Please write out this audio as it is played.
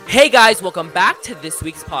Hey guys, welcome back to this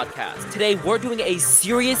week's podcast. Today we're doing a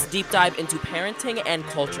serious deep dive into parenting and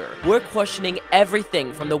culture. We're questioning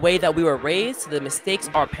everything from the way that we were raised to the mistakes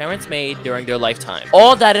our parents made during their lifetime.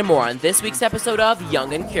 All that and more on this week's episode of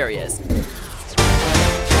Young and Curious.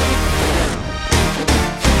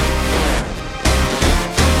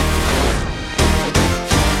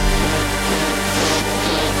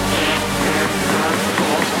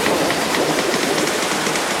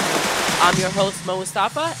 I'm your host, Mo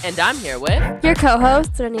Mustafa, and I'm here with... your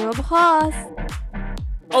co-host, Ranima Bahas.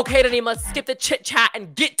 Okay, Naneem, let's skip the chit-chat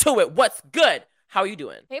and get to it. What's good? How are you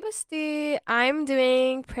doing? Hey, bestie. I'm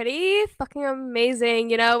doing pretty fucking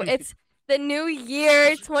amazing. You know, it's the new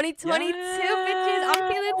year, 2022, bitches.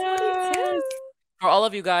 I'm feeling 22. For all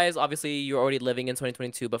of you guys, obviously, you're already living in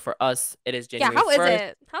 2022, but for us, it is January 1st. How is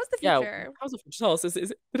it? How's the future? Yeah, how's the future? Tell us,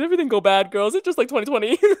 did everything go bad, girls? It's just like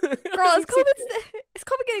 2020. Girl, is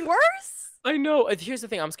COVID getting worse? I know. Here's the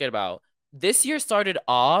thing I'm scared about. This year started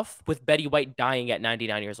off with Betty White dying at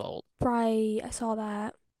 99 years old. Right, I saw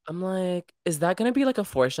that. I'm like, is that going to be like a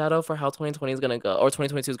foreshadow for how 2020 is going to go? Or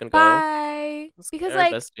 2022 is going to go? Bye. Because, scared,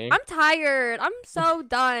 like, bestie. I'm tired. I'm so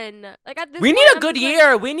done. Like, at this We point, need a I'm good just like-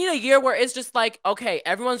 year. We need a year where it's just like, okay,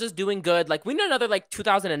 everyone's just doing good. Like, we need another like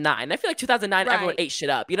 2009. I feel like 2009, everyone Right. ate shit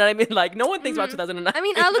up. You know what I mean? Like, no one thinks about Mhm. 2009. I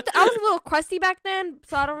mean, I was a little crusty back then,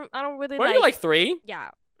 so I don't really Were you like 3? Yeah.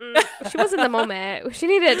 She was in the moment. She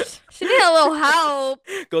needed a little help.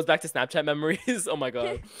 Goes back to Snapchat memories. Oh my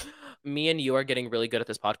god. Me and you are getting really good at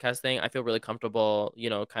this podcast thing. I feel really comfortable, you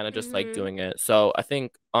know, kind of just like Mhm. doing it. So I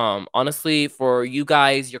think honestly, for you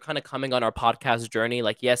guys, you're kind of coming on our podcast journey.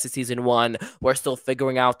 Like, yes, it's season 1. We're still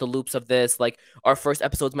figuring out the loops of this. Like, our first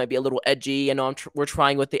episodes might be a little edgy. I know we're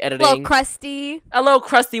trying with the A editing. little crusty. A little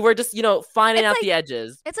crusty. We're just, you know, finding It's out like- the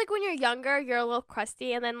edges. It's like when you're younger, you're a little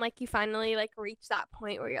crusty, and then like you finally like reach that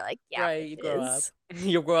point where you're like, yeah, Right, you grow up. bitches.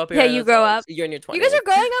 You grow up. Yeah, here, you that's grow all. up. You're in your 20s. You guys are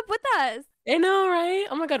growing up with us. I know, right?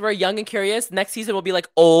 Oh my god, we're young and curious. Next season will be like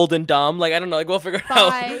old and dumb. Like, I don't know. Like, we'll figure it out.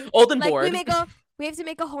 Bye. Old and Like bored. we have to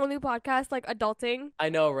make a whole new podcast, like adulting. I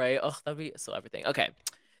know, right? Oh, that'd be so everything. Okay.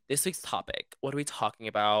 This week's topic. What are we talking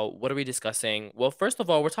about? What are we discussing? Well, first of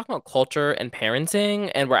all, we're talking about culture and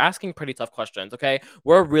parenting, and we're asking pretty tough questions, okay?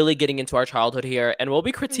 We're really getting into our childhood here, and we'll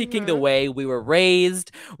be critiquing the Mhm. way we were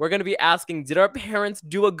raised. We're going to be asking, did our parents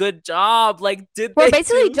do a good job? Like, did We're they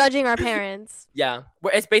basically do- judging our parents. Yeah.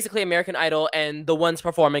 It's basically American Idol, and the ones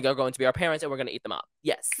performing are going to be our parents, and we're going to eat them up.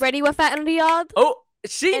 Yes. Ready with Fat and Riyadh? Oh,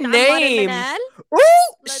 she And named. Anwar and Manal?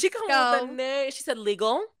 Ooh, Let's she come up with go. a name. She said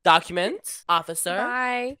legal, document, officer.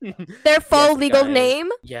 Bye. Their full Yes, legal guys. name.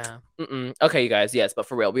 Yeah. Okay, you guys. Yes, but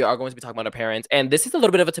for real, we are going to be talking about our parents, and this is a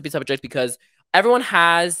little bit of a tippy subject because everyone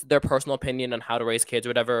has their personal opinion on how to raise kids or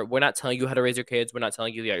whatever. We're not telling you how to raise your kids. We're not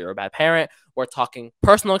telling you that you're a bad parent. We're talking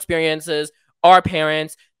personal experiences. Our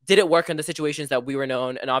parents did it work in the situations that we were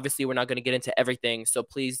known, and obviously, we're not going to get into everything. So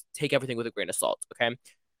please take everything with a grain of salt. Okay.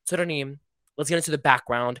 So, Darneem, let's get into the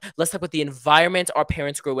background. Let's talk about the environment our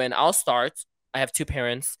parents grew in. I'll start. I have 2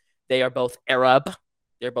 parents. They are both Arab.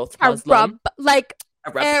 They're both Muslim. Arab. Like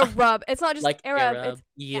Arab. Arab. It's not just Like Arab. Arab. It's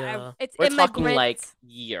Yeah. it's We're talking immigrant. like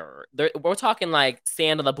we're talking like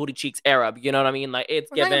sand on the booty cheeks Arab. You know what I mean? Like it's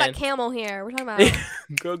We're talking given. about camel here. We're talking about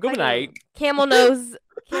Good fucking night. camel nose.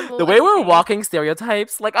 Camel The way we're everything. walking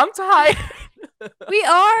stereotypes, like I'm tired. We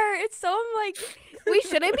are. It's so like we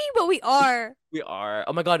shouldn't be, but we are. We are.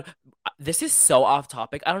 Oh my god, this is so off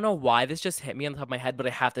topic. I don't know why this just hit me on the top of my head, but I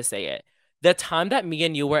have to say it. The time that me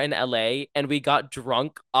and you were in LA and we got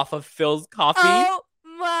drunk off of Phil's coffee. Oh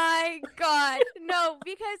my god. No,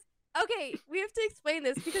 because okay, we have to explain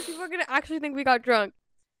this because people are gonna actually think we got drunk.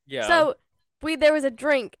 Yeah. So there was a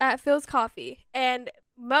drink at Phil's Coffee, and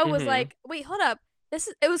Mo was Mhm. like, "Wait, hold up.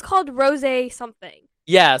 It was called Rosé something."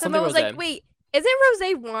 yeah, So something Mo was rosé. like, "Wait, is it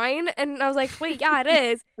rosé wine?" And I was like, "Wait, yeah, it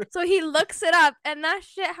is." So he looks it up, and that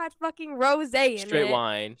shit had fucking rosé in Straight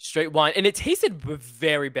it. wine, and it tasted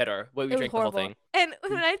very bitter when we It was drank the whole horrible. thing. And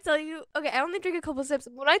when I tell you, okay, I only drink a couple sips.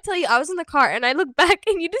 When I tell you, I was in the car and I look back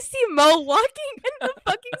and you just see Mo walking in the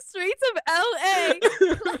fucking streets of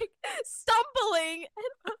LA, like stumbling.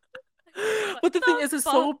 But the What thing the is, it's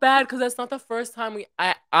so fuck? bad because that's not the first time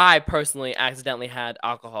I personally accidentally had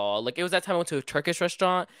alcohol. Like it was that time I went to a Turkish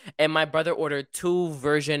restaurant and my brother ordered 2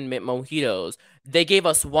 version mint mojitos. They gave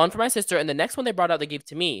us one for my sister, and the next one they brought out they gave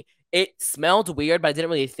to me. It smelled weird, but I didn't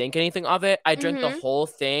really think anything of it. I drank the Mhm. whole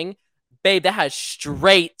thing. Babe, that had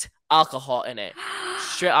straight alcohol in it.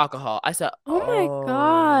 Straight alcohol. I said, Oh my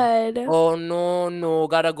god. oh no,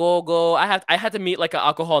 gotta go. I had to meet like an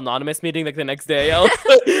Alcohol Anonymous meeting like the next day.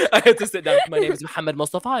 I had to sit down. My name is Muhammad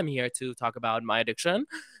Mustafa. I'm here to talk about my addiction.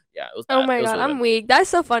 Yeah, it was bad. Oh my It was god, really I'm bad. weak. That's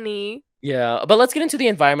so funny. Yeah, but let's get into the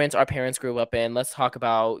environments our parents grew up in. Let's talk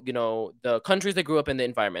about, you know, the countries they grew up in, the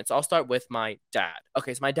environment. So I'll start with my dad.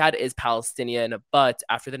 Okay, so my dad is Palestinian, but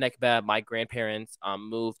after the Nakba, my grandparents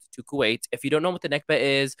moved to Kuwait. If you don't know what the Nakba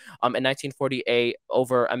is, in 1948,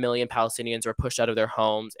 over a million Palestinians were pushed out of their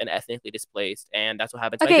homes and ethnically displaced, and that's what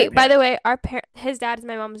happened to my Okay, by the grandparents. way, his dad is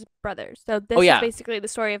my mom's brother. So Oh this is yeah, basically the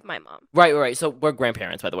story of my mom. right. So we're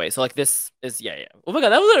grandparents, by the way. So like this is yeah. Oh my God,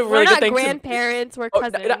 that was a We're really good not thing to. grandparents, we're Oh,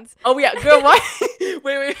 cousins. oh yeah, girl. Why?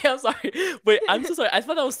 Wait. I'm sorry. Wait, I'm so sorry. I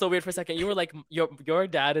thought that was so weird for a second. You were like, your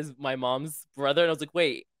dad is my mom's brother, and I was like,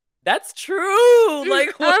 wait, that's true.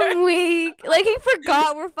 Like, what? I'm weak. Like he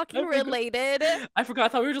forgot we're fucking I forgot. related. I forgot. I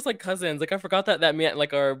thought we were just like cousins. Like I forgot that meant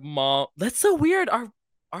like our mom. That's so weird.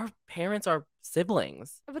 Our parents are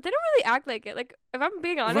siblings. But they don't really act like it. Like if I'm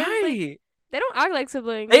being honest, like Right. they don't act like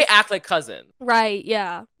siblings. They act like cousins. Right,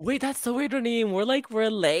 yeah. Wait, that's so weird, Raneem. We're like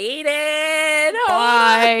related.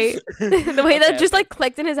 Why? The way that Okay, just okay. like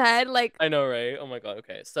clicked in his head, like I know, right? Oh my God.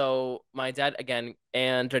 Okay. So my dad again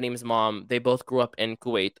and Janim's mom, they both grew up in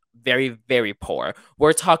Kuwait, very, very poor.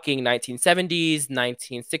 We're talking 1970s,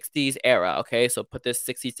 1960s era. Okay. So put this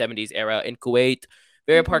 60s, 70s era in Kuwait,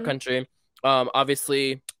 very poor mhm. country.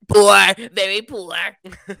 Obviously poor, very poor.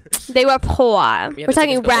 They were poor. We We're have the talking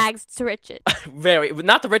second school. rags to riches. Very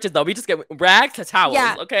not the richest though. We just get rags to towels.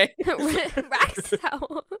 Yeah. Okay. Rags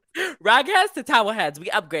towel. Rag heads to towel heads. We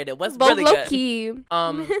upgraded. What's But really low good. key.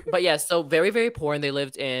 But yeah, so very, very poor, and they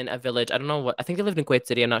lived in a village. I don't know what. I think they lived in Kuwait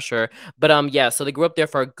City. I'm not sure, but yeah. So they grew up there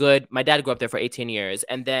for a good. My dad grew up there for 18 years,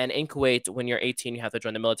 and then in Kuwait, when you're 18, you have to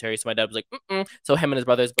join the military. So my dad was like, mm-mm. So him and his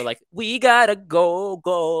brothers were like, we gotta go,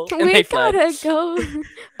 and We they fled. gotta go. And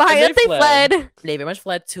Bye. They fled. They very much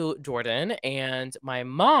fled to Jordan, and my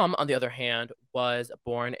mom, on the other hand, was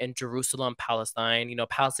born in Jerusalem, Palestine. You know,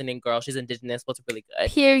 Palestinian girl. She's indigenous. What's really good.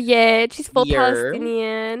 Period. She's full Yeah.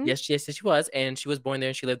 Palestinian. Yes, she was, and she was born there,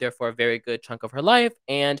 and she lived there for a very good chunk of her life.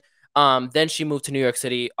 And then she moved to New York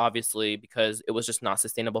City, obviously, because it was just not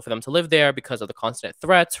sustainable for them to live there because of the constant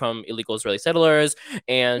threats from illegal Israeli settlers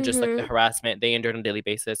and just like the Mhm. harassment they endured on a daily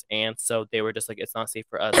basis. And so they were just like, it's not safe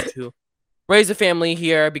for us to raise a family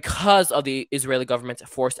here because of the Israeli government's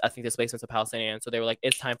forced ethnic displacement of Palestinians. So they were like,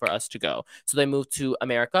 it's time for us to go. So they moved to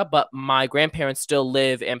America, but my grandparents still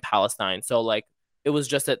live in Palestine. So like it was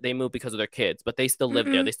just that they moved because of their kids, but they still live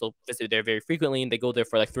there. Mhm. They still visit there very frequently, and they go there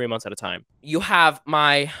for like 3 months at a time. You have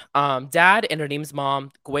my dad and Raneem's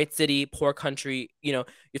mom, Kuwait City, poor country. You know,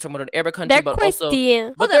 you're talking about an Arab country, They're but also,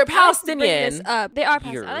 Kuwaitian. but Hold they're up, I like to bring this Palestinian. up. They are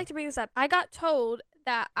Palestinian. Here. I like to bring this up. I got told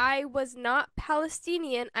that I was not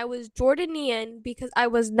Palestinian. I was Jordanian because I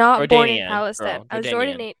was not born in Jordanian, Palestine. girl. I was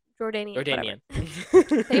Jordanian. Jordanian.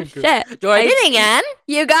 Jordanian. Same shit. Jordanian.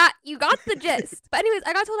 You got the gist. But anyways,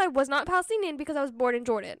 I got told I was not Palestinian because I was born in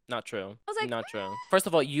Jordan. Not true. I was like, Not true. First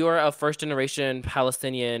of all, you are a first generation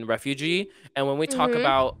Palestinian refugee. And when we talk Mhm.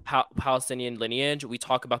 about Palestinian lineage, we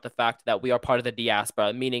talk about the fact that we are part of the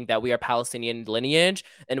diaspora, meaning that we are Palestinian lineage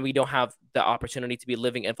and we don't have the opportunity to be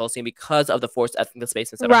living in Palestine because of the forced ethnic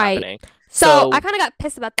displacements that are Right. happening. So I kind of got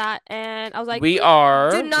pissed about that, and I was like, we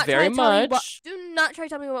are do not very try to tell me much. do not try to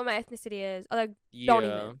tell me what my ethnicity is. I was like, Yeah. don't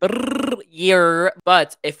even.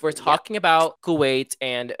 But if we're talking about Kuwait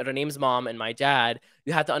and Raneem's mom and my dad,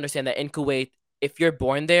 you have to understand that in Kuwait, if you're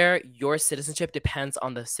born there, your citizenship depends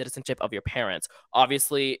on the citizenship of your parents.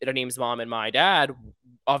 Obviously, Raneem's mom and my dad,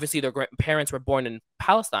 obviously their parents were born in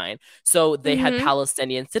Palestine, so they had Mhm.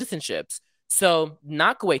 Palestinian citizenships. So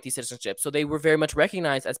not Kuwaiti citizenship. So they were very much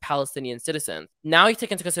recognized as Palestinian citizens. Now you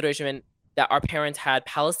take into consideration that our parents had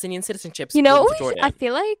Palestinian citizenships. You know, moving what to we should, Jordan.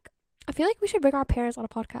 I feel like we should bring our parents on a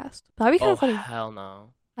podcast. That'd be kind Oh of funny. hell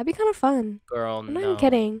no, That'd be kind of fun. girl, I'm not no. even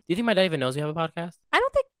kidding. Do you think my dad even knows we have a podcast? I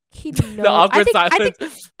don't think he knows. The awkward I silence.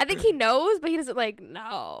 think he knows, but he doesn't like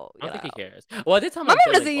know. I You don't think he know. cares. Well, I did tell My my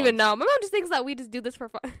mom doesn't even once. know. My mom just thinks that we just do this for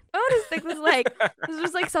fun. My mom just thinks it's like this is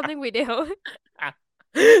just like something we do.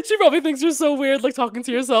 She probably thinks you're so weird, like talking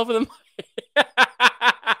to yourself, and then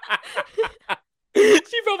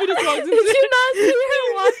she probably just walks Did into. you not see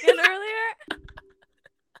her walk in earlier?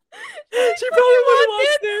 She probably would have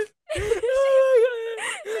walked in.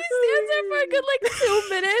 She stands there for a good like 2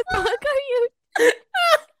 minutes. Look how you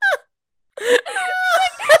I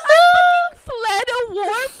fled a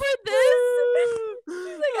war for this.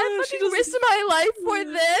 She's like, I She fucking just- risked my life for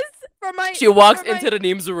this. For my She walks for my- into the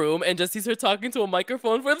Neem's room and just sees her talking to a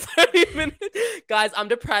microphone for 30 minutes. Guys, I'm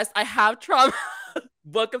depressed. I have trauma.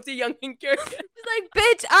 Welcome to Young and Curious. She's like,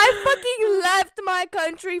 bitch, I fucking left my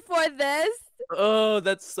country for this. Oh,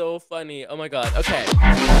 that's so funny. Oh my god. Okay.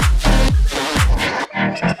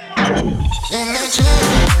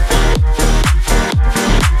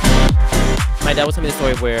 My dad was telling me the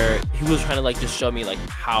story where he was trying to like just show me like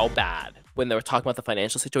how bad when they were talking about the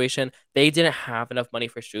financial situation, they didn't have enough money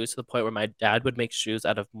for shoes to the point where my dad would make shoes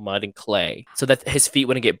out of mud and clay so that his feet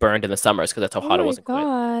wouldn't get burned in the summers because that's how hot it was.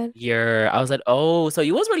 God. Yeah, I was like, oh, so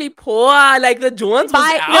you was really poor. Like the Jones was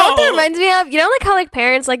out. You know what that reminds me of? You know, like how like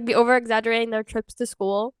parents like be over exaggerating their trips to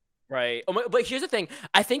school. Right. Oh my, but here's the thing.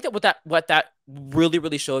 I think that what that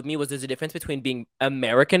really showed me was there's a difference between being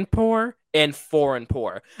American poor and foreign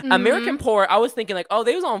poor. American poor, I was thinking like, oh,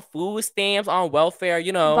 they was on food stamps, on welfare,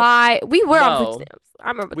 you know. We were on food stamps.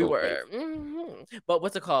 I remember we were. But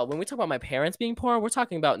what's it called? When we talk about my parents being poor, we're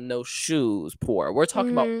talking about no shoes poor. We're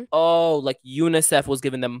talking about like UNICEF was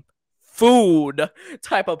giving them food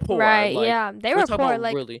type of poor. Right. Like, yeah. They were poor.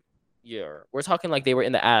 Like really. Yeah, we're talking like they were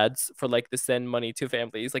in the ads for like to send money to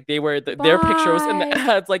families. Like they were their picture was in the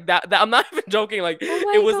ads like that. I'm not even joking. Like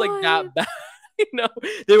it was like that bad. You know,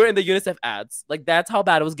 they were in the UNICEF ads. Like that's how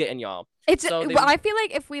bad it was getting, y'all. It's. So I feel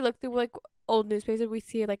like if we look through like old newspapers, we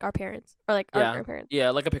see like our parents or like our grandparents. Yeah,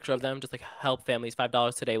 like a picture of them, just like help families,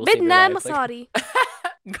 $5 today will save your life. Masadi.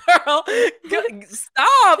 Girl,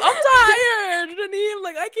 stop! I'm tired. Janine,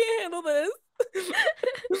 like I can't handle this.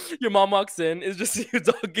 Your mom walks in, it's just you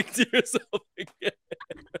talking to yourself again.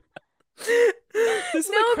 This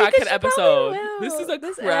is a crackhead episode. This is a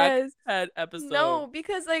crackhead episode. No,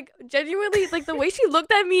 because like genuinely, like the way she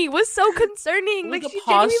looked at me was so concerning. Like she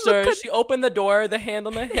posture. She opened the door, the hand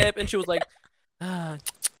on the hip, and she was like,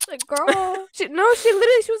 like, girl. She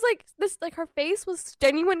was like this, like her face was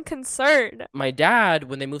genuine concern. My dad,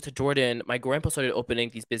 when they moved to Jordan, my grandpa started opening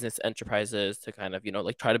these business enterprises to kind of, you know,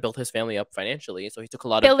 like try to build his family up financially. So he took a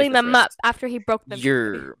lot of building them up after he broke them.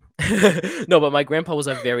 No, but my grandpa was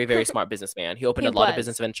a very smart businessman. He opened a lot of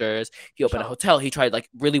business ventures. He opened a hotel. He tried like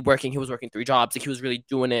really working. He was working 3 jobs. Like he was really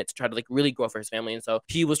doing it to try to like really grow for his family. And so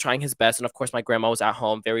he was trying his best. And of course, my grandma was at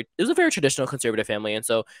home. It was a very traditional conservative family. And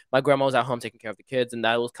so my grandma was at home taking care of the kids. And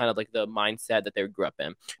that was kind of like the mindset that they grew up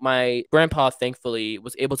in. My grandpa, thankfully,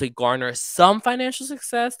 was able to garner some financial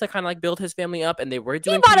success to kind of like build his family up. And they were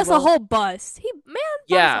doing. He bought us a whole bus.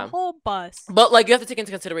 Bought us a whole bus. But like you have to take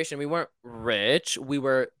into consideration, we weren't rich. We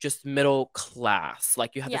were just middle class.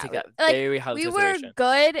 Like you have to take that very highly into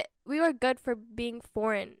consideration. We were good for being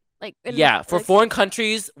foreign. Like for foreign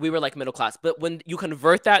countries, we were like middle class. But when you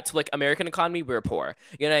convert that to like American economy, we were poor.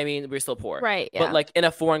 You know what I mean? We were still poor. Right. Yeah. But like in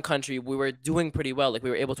a foreign country, we were doing pretty well. Like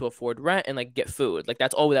we were able to afford rent and like get food. Like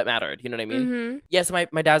that's all that mattered. You know what I mean? Yeah. So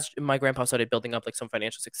my grandpa started building up like some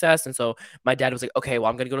financial success. And so my dad was like, okay,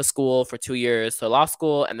 well, I'm going to go to school for 2 years, to law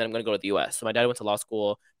school, and then I'm going to go to the US. So my dad went to law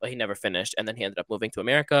school, but he never finished. And then he ended up moving to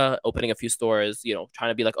America, opening a few stores, you know,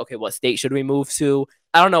 trying to be like, okay, what state should we move to?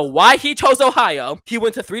 I don't know why he chose Ohio. He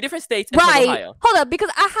went to 3 different states and chose Ohio. Hold up, because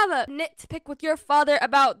I have a nit to pick with your father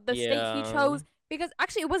about the state he chose. Because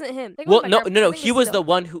actually, it wasn't him. Well, no. He was the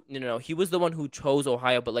one who he was the one who chose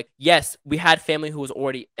Ohio. But like, yes, we had family who was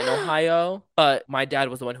already in Ohio. But my dad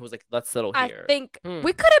was the one who was like, let's settle here. I think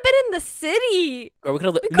we could have been in the city. Or we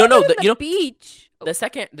could have. You know, beach. The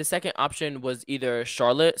second option was either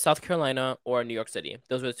Charlotte, South Carolina, or New York City.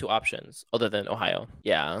 Those were the 2 options, other than Ohio.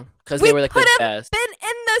 Yeah, because they were like the best. Been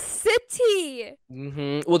in the city.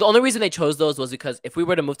 Well, the only reason they chose those was because if we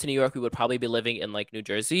were to move to New York, we would probably be living in like New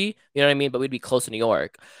Jersey. You know what I mean? But we'd be close to New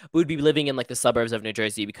York. We'd be living in like the suburbs of New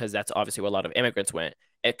Jersey because that's obviously where a lot of immigrants went.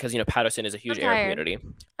 Because you know Patterson is a huge Arab community.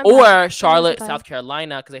 Or Charlotte, South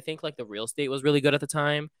Carolina, because I think like the real estate was really good at the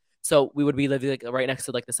time. So we would be living like right next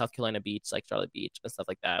to like the South Carolina beach, like Charlotte Beach and stuff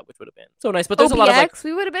like that, which would have been so nice. But there's a lot of like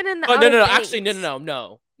we would have been in the no. Actually,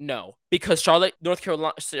 no. Because Charlotte,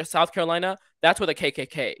 South Carolina, that's where the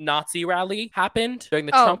KKK Nazi rally happened during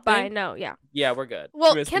the Trump thing. Yeah, we're good.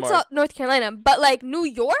 Well, cancel North Carolina, but like New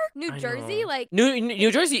York, New Jersey, like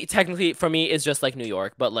New Jersey technically for me is just like New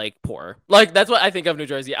York, but like poor. Like that's what I think of New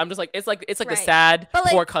Jersey. I'm just like it's like the sad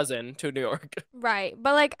poor cousin to New York. Right,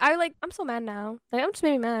 but like I'm so mad now. Like I'm just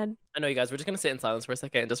made me mad. I know you guys. We're just gonna sit in silence for a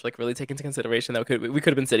second and just like really take into consideration that we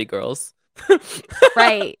could have been city girls.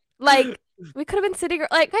 Right, like. We could have been city girl.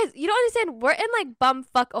 Like, guys, you don't understand. We're in like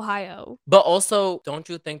bumfuck Ohio. But also, don't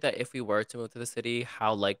you think that if we were to move to the city,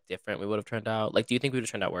 how like different we would have turned out? Like, do you think we would have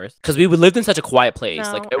turned out worse? Because we lived in such a quiet place.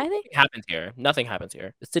 No, like, everything happens here. Nothing happens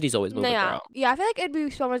here. The city's always moving around. Yeah, I feel like it'd be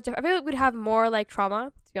so much different. I feel like we'd have more like trauma.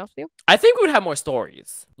 To be honest with you, I think we would have more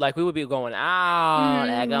stories. Like, we would be going out.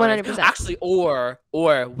 100%. Actually, or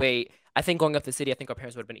wait. I think going up the city, I think our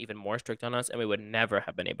parents would have been even more strict on us, and we would never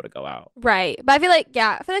have been able to go out. Right, but I feel like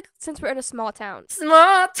since we're in a small town,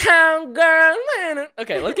 girl.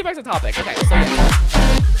 Okay, let's get back to the topic. Okay, so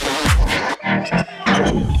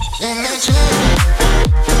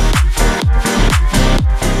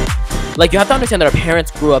Like, you have to understand that our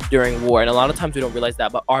parents grew up during war, and a lot of times we don't realize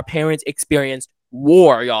that, but our parents experienced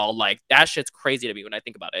war, y'all. Like, that shit's crazy to me when I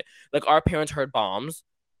think about it. Like, our parents heard bombs.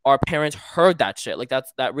 Our parents heard that shit. Like,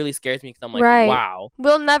 that really scares me because I'm like, Right. wow.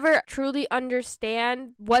 We'll never truly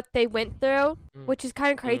understand what they went through, Mm. which is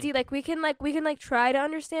kind of crazy. Like we can try to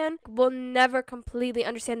understand. We'll never completely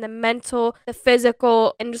understand the mental, the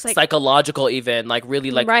physical, and just like Psychological, even like really,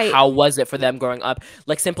 like Right. how was it for them growing up?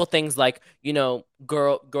 Like simple things like, you know,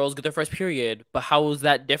 girls get their first period, but how is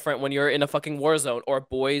that different when you're in a fucking war zone? Or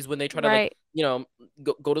boys when they try to like, Right. you know,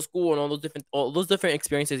 go to school, and all those different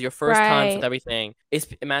experiences, your first times with Right. everything.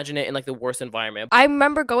 Imagine it in like the worst environment. I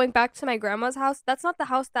remember going back to my grandma's house. That's not the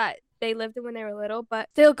house that they lived in when they were little, but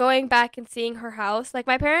still going back and seeing her house. Like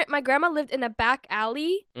my grandma lived in a back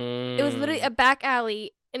alley. It was literally Mm, a back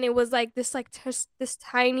alley, and it was like this, like just this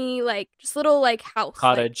tiny, like just little like house.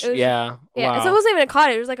 cottage. Like, it was Yeah. Yeah, so it Wow. wasn't even a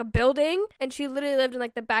cottage. It was like a building, and she literally lived in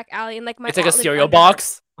like the back alley, and like my It's like a aunt lived cereal under her.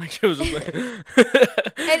 box. Like she was just like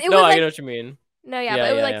it No, was I like know what you mean. No, yeah, Yeah, but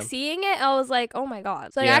it was yeah, like yeah. seeing it, I was like, oh my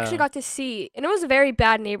god. So I Yeah. actually got to see, and it was a very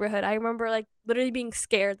bad neighborhood. I remember like literally being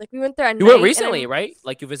scared. Like we went there at You night. went and recently, right?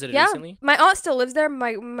 Like you visited Yeah, recently? my aunt still lives there.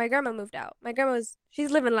 My grandma moved out. My grandma's she's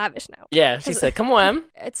living lavish now. Yeah, she 'Cause- said, "Come on."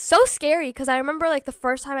 It's so scary because I remember like the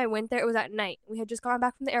first time I went there, it was at night. We had just gone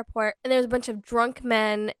back from the airport, and there was a bunch of drunk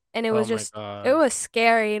men, and it was Oh my just God. it was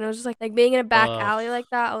scary, and it was just like being in a back Ugh. alley like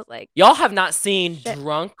that. I was like, Y'all have not seen Shit.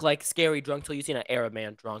 drunk, like scary drunk, till you seen an Arab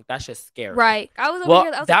man drunk. That's just scary. right. I was over Well,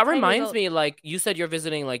 here. I was that like 10 years reminds old. me, like you said, you're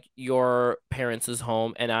visiting like your parents'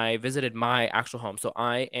 home, and I visited my actual home. So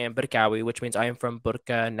I am Burkawi, which means I am from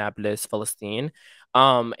Burka Nablus, Palestine.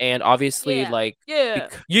 And obviously, Yeah. like Yeah.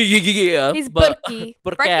 yeah, He's but Burki.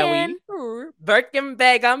 Burkawi, Burkin. Birkin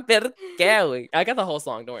Begum Burkawi. I got the whole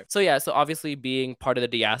song. Don't worry. So yeah, so obviously being part of the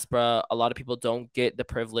diaspora, a lot of people don't get the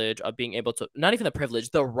privilege of being able to, not even the privilege,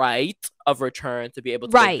 the right of return to be able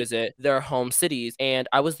to go Right. visit their home cities. And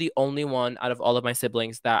I was the only one out of all of my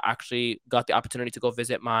siblings that actually got the opportunity to go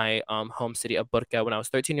visit my home city of Burka when I was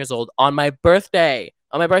 13 years old on my birthday.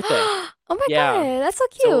 On my birthday. Oh my Yeah. god, that's so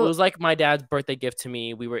So it cute. was like my dad's birthday gift to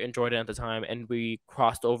me. We were in Jordan at the time, and we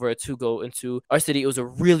crossed over to go into our city. It was a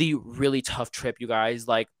really, really tough trip, you guys.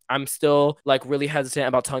 Like, I'm still like really hesitant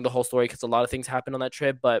about telling the whole story because a lot of things happened on that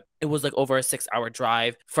trip, but it was like over a 6-hour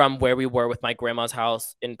drive from where we were with my grandma's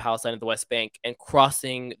house in Palestine at the West Bank, and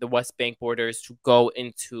crossing the West Bank borders to go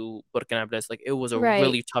into Burkina Faso. Like, it was a Right.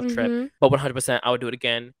 really tough trip, Mhm. but 100% I would do it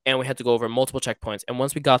again. And we had to go over multiple checkpoints. And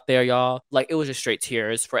once we got there, y'all, like, it was just straight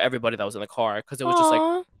tears for everybody that was in the car, because it was just like,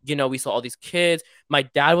 Aw. you know, we saw all these kids. My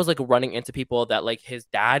dad was like running into people that like his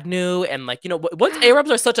dad knew, and like, you know, once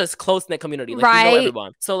Arabs are such a close knit community, like you know Right.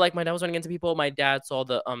 everyone. So like my dad was running into people. My dad saw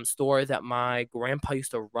the store that my grandpa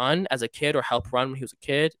used to run as a kid, or help run when he was a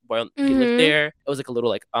kid. Well, he lived Mhm. there. It was like a little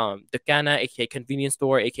like Ducana, aka convenience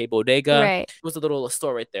store, aka bodega. Right. It was a little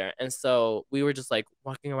store right there. And so we were just like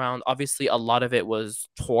walking around. Obviously, a lot of it was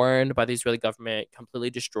torn by the Israeli government, completely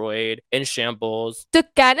destroyed, in shambles.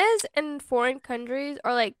 Ducanas in foreign countries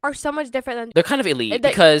are so much different than They're kind of elite They-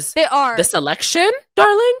 because they are. the selection,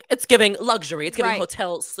 darling, it's giving luxury. It's giving Right.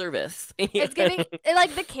 hotel service. It's giving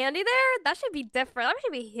like the candy there. That should be different. That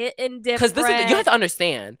should be hitting different. Because you have to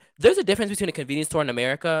understand, there's a difference between a convenience store in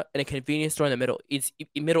America and a convenience store in the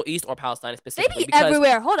Middle East or Palestine They specifically. be because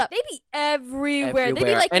everywhere. Hold up. They be everywhere. They be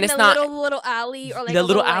Everywhere. like And in it's the not- little alley or like the a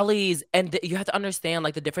little like- alleys, and you have to understand,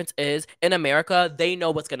 like, the difference is in America, they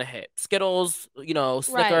know what's gonna hit. Skittles, you know,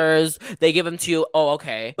 Snickers, they give them to you. Oh,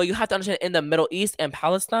 okay. But you have to understand, in the Middle East and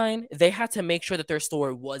Palestine, they had to make sure that their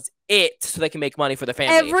store was it so they can make money for their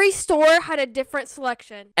family. Every store had a different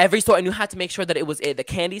selection. Every store, and you had to make sure that it was it. The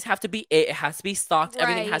candies have to be it. It has to be stocked.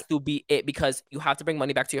 Everything has Right. to be it, because you have to bring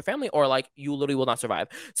money back to your family, or like you literally will not survive.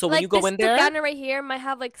 So when Like you go this in there, Ducana right here might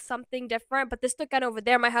have like something different, but this Ducana over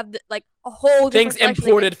there might have like a whole different things selection.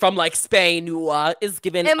 imported from like Spain, is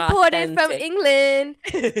given Imported from authentic. England.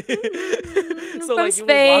 So From like you would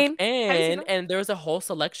Spain. walk Have you seen in, them? and there's a whole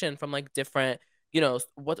selection from like different,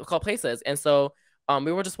 what we call places. And so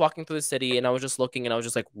we were just walking through the city, and I was just looking, and I was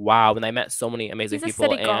just like, wow. And I met so many amazing He's a people.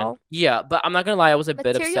 city And girl. yeah, but I'm not gonna lie, I was a bit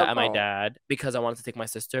Material upset at my girl. dad because I wanted to take my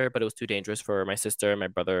sister, but it was too dangerous for my sister and my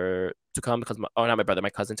brother to come, because not my brother, my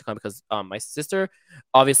cousin to come, because my sister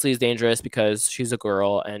obviously is dangerous because she's a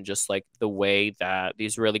girl, and just like the way that the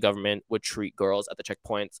Israeli government would treat girls at the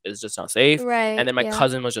checkpoints is just not safe. Right. And then my yeah.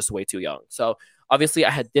 cousin was just way too young. So obviously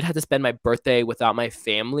I did have to spend my birthday without my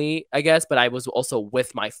family, I guess, but I was also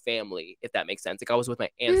with my family, if that makes sense. Like, I was with my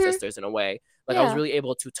ancestors in a way. Like I was Yeah. really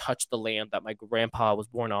able to touch the land that my grandpa was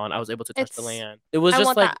born on. I was able to touch the It's land. It was I just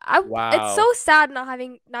want like, that. It's wow. so sad not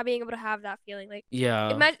being able to have that feeling. Like Yeah.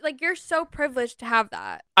 imagine like you're so privileged to have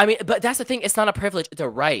that. I mean, but that's the thing. It's not a privilege. It's a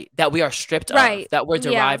right that we are stripped of, Right. that we're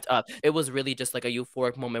Yeah. derived of. It was really just like a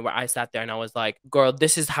euphoric moment where I sat there and I was like, girl,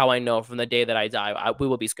 this is how I know from the day that I die, we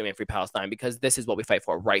will be screaming Free Palestine, because this is what we fight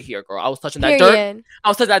for right here, girl. I was touching that dirt. Period. I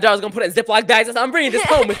was touching that dirt. I was going to put it in Ziploc bags. I said, I'm bringing this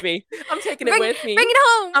home with me. I'm taking it with me. Bring it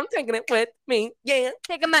home. I'm taking it with me. Yeah.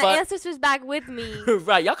 Taking my But- ancestors back with me.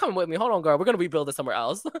 Right. Y'all coming with me. Hold on, girl. We're going to rebuild it somewhere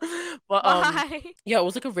else. But Why? yeah, it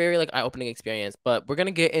was like a very like eye-opening experience. But we're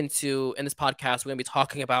gonna get into in this podcast, we're gonna be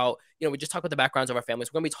talking about, we just talk about the backgrounds of our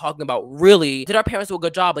families. We're gonna be talking about, really, did our parents do a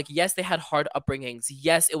good job? Like, yes, they had hard upbringings.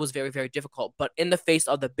 Yes, it was very, very difficult. But in the face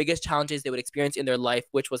of the biggest challenges they would experience in their life,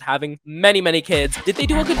 which was having many, many kids, did they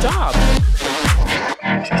do a good job?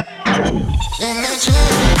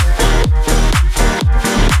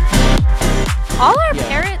 All our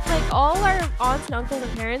parents, like all our aunts and uncles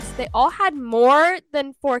and parents, they all had more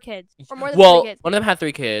than 4 kids or more than 3 kids. One of them had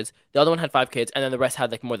 3 kids, the other one had 5 kids, and then the rest had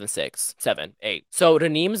like more than 6, 7, 8. So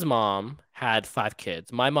Raneem's mom had 5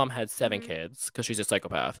 kids. My mom had 7 kids because she's a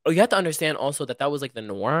psychopath. Oh, you have to understand also that was like the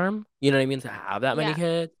norm. You know what I mean? To have that many Yeah.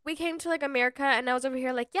 kids. We came to like America and I was over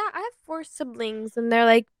here like, yeah, I have 4 siblings. And they're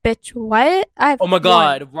like, bitch, what? I have Oh my 1.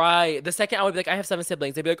 God, right. The second I would be like, I have 7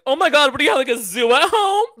 siblings, they'd be like, oh my God, what do you have, like a zoo at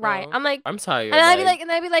home? Right. Oh, I'm like, I'm tired. and I'd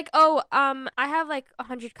be like, oh, I have like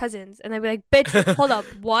 100 cousins. And they'd be like, bitch, hold up,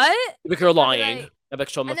 what? Like you're lying. like- I'd be like,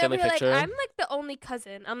 show them a And they'll family be like, picture. I'm like the only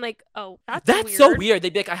cousin. I'm like, oh, that's That's so weird.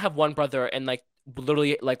 They'd be like, I have 1 brother and like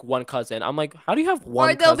literally like 1 cousin. I'm like, how do you have 1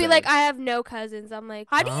 Or they'll cousin? be like, I have no cousins. I'm like,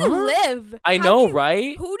 how do Huh? you live? I How know, do you-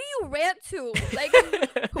 right? Who do you rant to? Like,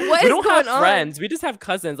 we what is don't have going on? friends. We just have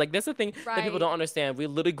cousins. Like, that's the thing that people Right. don't understand. We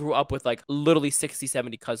literally grew up with like literally 60,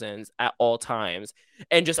 70 cousins at all times,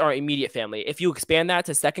 and just our immediate family. If you expand that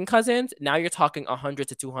to second cousins, now you're talking 100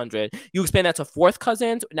 to 200. You expand that to fourth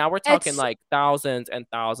cousins, now we're talking It's- like thousands and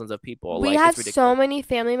thousands of people. we like, have it's ridiculous. so many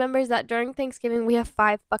family members that during Thanksgiving we have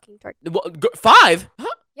 5 fucking turkeys. 5? Huh?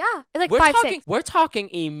 Yeah, it's like We're 5, talking. 6. We're talking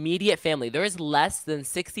immediate family. There is less than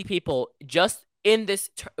 60 people just in this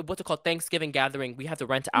what's it called, Thanksgiving gathering. We have to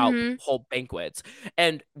rent out Mhm. whole banquets,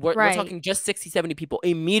 and we're Right. talking just 60, 70 people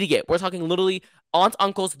immediate. We're talking literally aunts,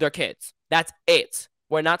 uncles, their kids. That's it.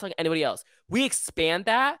 We're not talking anybody else. We expand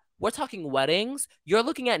that. We're talking weddings. You're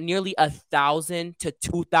looking at nearly 1,000 to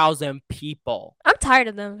 2,000 people. I'm tired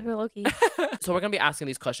of them. They're low-key. So we're gonna be asking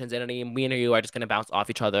these questions, and me and you are just gonna bounce off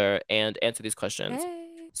each other and answer these questions. Hey.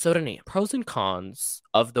 So, Dani, pros and cons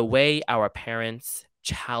of the way our parents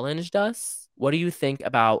challenged us. What do you think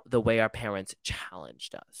about the way our parents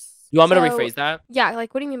challenged us? You want me to So- rephrase that? Yeah,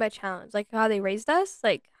 like what do you mean by challenge? Like how they raised us?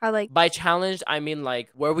 Like how like By challenged, I mean like,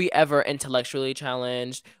 were we ever intellectually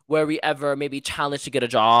challenged? Were we ever maybe challenged to get a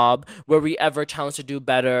job? Were we ever challenged to do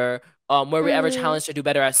better? Were we ever Mm. challenged to do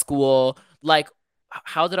better at school? Like,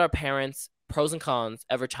 how did our parents, pros and cons,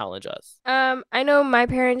 ever challenge us? I know my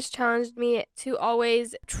parents challenged me to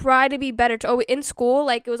always try to be better. To always in school,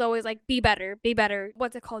 like it was always like be better, be better.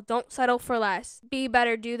 What's it called? Don't settle for less. Be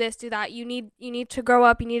better. Do this, do that. You need to grow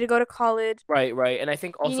up. You need to go to college. Right, right. And I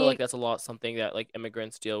think also need- like that's a lot something that like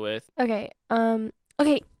immigrants deal with. Okay.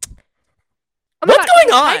 Okay. Oh my What's God,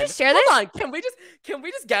 going on? Can I just share this? Hold on. Can we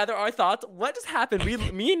just gather our thoughts? What just happened? Me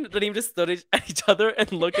and Nadeem just stood at each other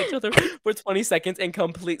and looked at each other for 20 seconds in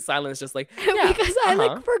complete silence, just like, yeah, Because I uh-huh.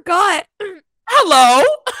 like forgot. hello.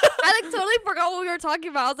 I like totally forgot what we were talking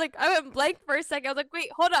about. I was like, I went blank for a second. I was like, wait,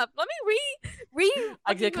 hold up. Let me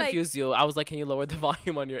I get fucking, like- confused you. I was like, can you lower the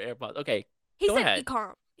volume on your AirPods? Okay. He Go said ahead.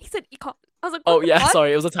 econ. He said econ. I was like, Oh what the yeah, fuck?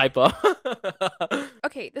 sorry, it was a typo.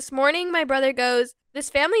 Okay, this morning my brother goes, this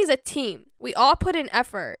family is a team. We all put in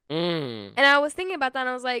effort. Mm. And I was thinking about that and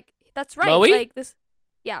I was like, that's right. Moe? Like this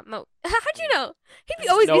Yeah, Mo. How'd you know? He'd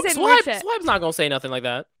always No, be saying weird shit. Swipe's not gonna say nothing like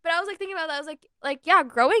that. But I was like thinking about that. I was like, yeah,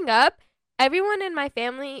 growing up, everyone in my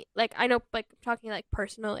family, like I know, like I'm talking like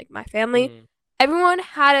personal, like my family, Mm. everyone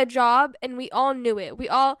had a job and we all knew it.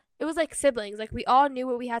 It was like siblings. Like we all knew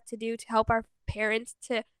what we had to do to help our parents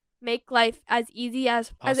to make life as easy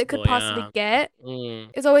as it could Possible, possibly get.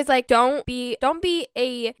 Mm. It's always like don't be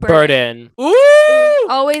a Burden. It was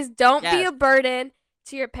Ooh. always don't be Yes. a burden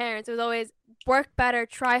to your parents. It was always work better,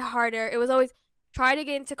 try harder. It was always try to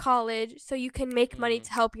get into college so you can make money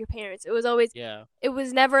to help your parents. It was always Yeah. it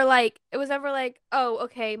was never like oh,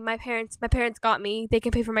 okay, my parents got me, they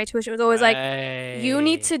can pay for my tuition. It was always like you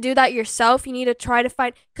need Right. to do that yourself. You need to try to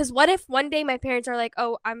find, because what if one day my parents are like,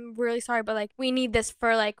 oh, I'm really sorry, but like we need this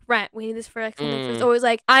for like rent, we need this for like something. It's always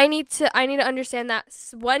like I need to understand that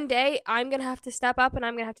one day I'm gonna have to step up and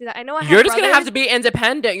I'm gonna have to do that. I know I have You're just gonna have brothers. to be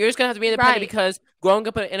independent. You're just gonna have to be independent Right. because growing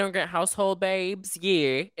up in an immigrant household, babes,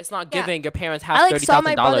 yeah, it's not Yeah. giving your parents I half like $30,000 saw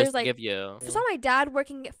my brothers to like give you. I saw my dad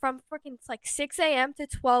working from freaking like 6 a.m. to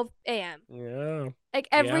 12 a.m. Yeah. like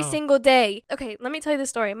every Yeah. single day. Okay, let me tell you the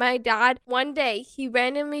story. My dad, one day, he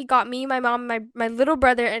randomly got me, my mom, my little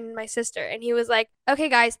brother, and my sister, and he was like, "Okay,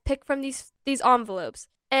 guys, pick from these envelopes."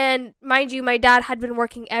 And mind you, my dad had been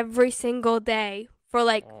working every single day for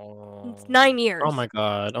like Oh. 9 years. Oh my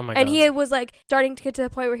god. Oh my god. And he was like starting to get to the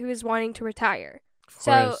point where he was wanting to retire.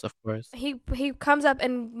 Of course. He comes up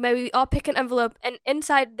and maybe we all pick an envelope, and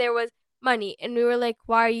inside there was money, and we were like,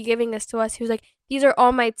 "Why are you giving this to us?" He was like, "These are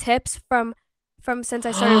all my tips from since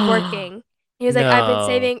I started working." He was like, "I've been No.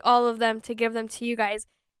 saving all of them to give them to you guys."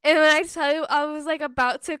 And when I tell you, I was like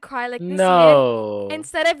about to cry. Like, this man, No.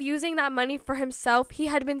 instead of using that money for himself, he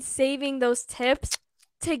had been saving those tips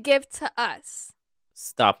to give to us.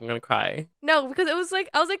 Stop! I'm gonna cry. No, because it was like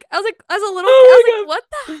I was like as a little kid, I Oh was like, what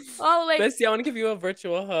the? Oh, like, Bestie, I want to give you a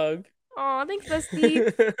virtual hug. oh, thanks,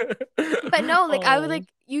 bestie. But no, like I was like,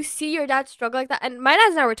 you see your dad struggle like that, and my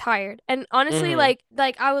dad's now retired. And honestly, Mhm.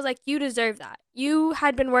 like I was like, you deserve that. You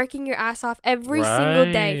had been working your ass off every single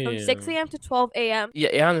day from 6 Right. a.m. to 12 a.m.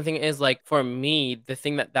 Yeah, and the thing is, like, for me, the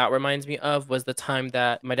thing that reminds me of was the time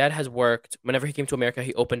that my dad has worked. Whenever he came to America,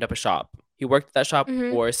 he opened up a shop. He worked at that shop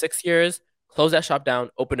Mhm. for 6 years, closed that shop down,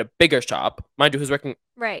 opened a bigger shop. Mind you, he was working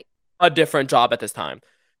Right. a different job at this time.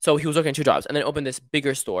 So he was working 2 jobs and then opened this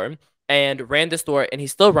bigger store and ran the store, and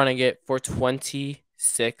he's still running it for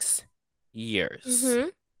 26 years.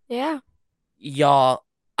 Mhm. Yeah. Y'all,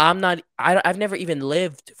 I've never even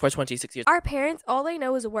lived for 26 years. Our parents, all they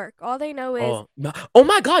know is work. All they know is Oh, no. Oh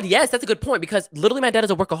my God, yes, that's a good point because literally my dad is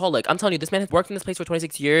a workaholic. I'm telling you, this man has worked in this place for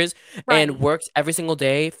 26 years right. and works every single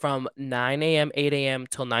day from 9 a.m., 8 a.m.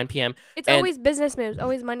 till 9 p.m. It's And always business moves,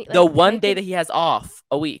 always money. the Like, one day that he has off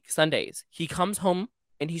a week, Sundays, he comes home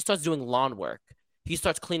and he starts doing lawn work. He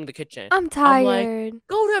starts cleaning the kitchen. I'm I'm like, tired.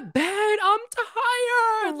 go to bed. I'm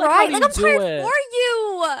tired. Like, how Right. do Like, you I'm do tired it? for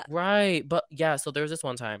you. Right. But yeah, so there was this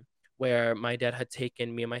one time where my dad had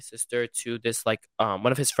taken me and my sister to this like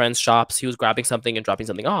one of his friends' shops. He was grabbing something and dropping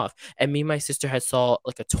something off. And me and my sister had saw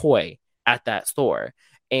like a toy at that store.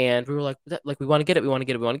 And we were like, we want to get it, we want to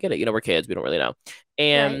get it, we want to get it. You know, we're kids, we don't really know.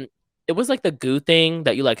 And Right. it was like the goo thing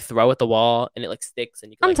that you like throw at the wall and it like sticks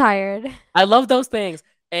and you can I'm like tired. I love those things.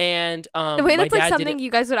 And The way my that's like dad something didn't you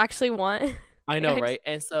guys would actually want. I know, right?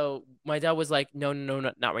 And so my dad was like, no,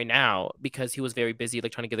 not right now, because he was very busy,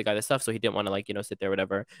 like trying to give the guy the stuff. So he didn't want to, like, you know, sit there,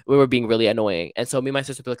 whatever. We were being really annoying. And so me and my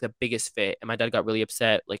sister threw like the biggest fit. And my dad got really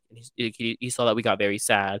upset. Like, he saw that we got very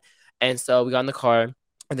sad. And so we got in the car.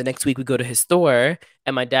 And the next week we go to his store.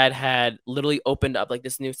 And my dad had literally opened up like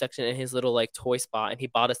this new section in his little like toy spot. And he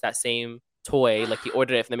bought us that same toy. Like, he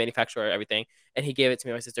ordered it from the manufacturer, everything. And he gave it to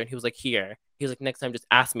me and my sister. And he was like, here. He was like, next time, just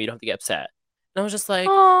ask me. You don't have to get upset. And I was just like,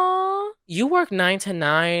 Aww. you work 9 to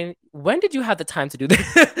 9. When did you have the time to do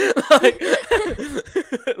this? Like,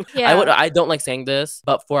 Yeah. I don't like saying this,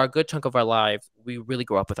 but for a good chunk of our lives, we really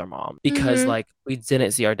grew up with our mom because Mhm. like we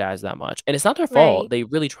didn't see our dads that much, and it's not their fault. Right. They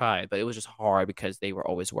really tried, but it was just hard because they were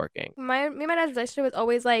always working. Me and my dad's relationship was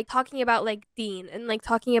always like talking about like Dean and like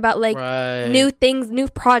talking about like Right. new things, new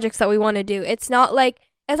projects that we want to do. It's not like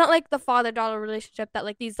the father-daughter relationship that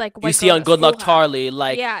like these like You white see girls on at Good Luck school have. Charlie,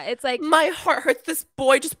 like, Yeah, it's like my heart hurts. This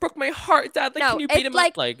boy just broke my heart, Dad. Like, No, can you beat it's him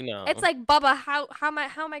like- up? Like, no. it's like, Bubba, how am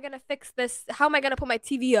I gonna fix this? How am I gonna put my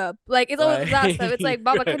TV up? Like, it's always that stuff. It's like,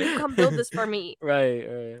 Bubba, can you come build this for me?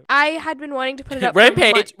 Right. I had been wanting to put it up. For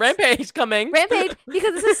Rampage months. coming. Rampage,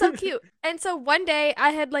 because this is so cute. And so one day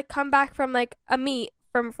I had like come back from like a meet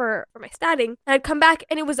for my statting, and I'd come back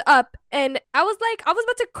and it was up, and I was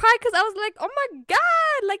about to cry because I was like, oh my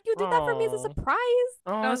god, like you did that for me as a Aw. surprise.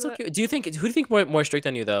 Oh, that's so cute. Who do you think more strict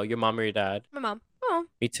than you though? Your mom or your dad? My mom. Oh.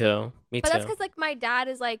 Me too. But that's because like my dad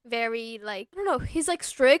is like very like, I don't know, he's like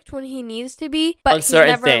strict when he needs to be, but On he's certain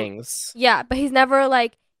never, things. Yeah, but he's never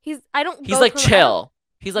like I don't. He's go like to him- I don't- chill.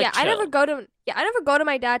 He's like yeah, chill. I never go to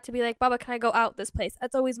my dad to be like, Baba, can I go out this place?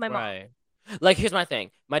 That's always my mom. Right. Like, here's my thing.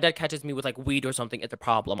 My dad catches me with like weed or something. It's a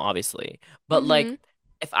problem, obviously. But like, Mhm.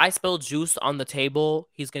 if I spill juice on the table,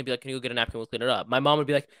 he's gonna be like, "Can you go get a napkin? We'll clean it up." My mom would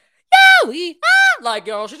be like, "Yeah, we like,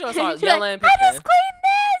 girl." She's gonna start She's like, yelling. I just cleaned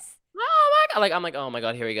this. oh my god, like I'm like, oh my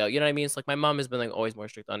god, here we go. You know what I mean? It's like my mom has been like always more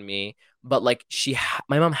strict on me, but like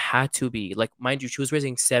my mom had to be like, mind you, she was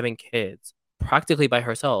raising 7 kids practically by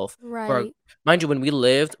herself. For Right. mind you, when we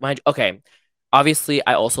lived, okay, obviously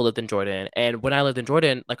I also lived in Jordan, and when I lived in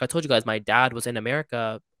Jordan, like I told you guys, my dad was in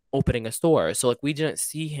America opening a store, so like we didn't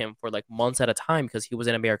see him for like months at a time because he was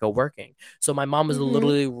in America working. So my mom was Mhm.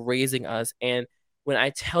 literally raising us, and when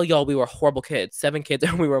I tell y'all we were horrible kids, 7 kids,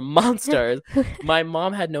 and we were monsters, my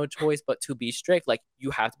mom had no choice but to be strict. Like,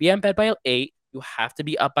 you have to be in bed by 8, you have to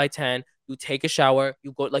be up by 10, you take a shower,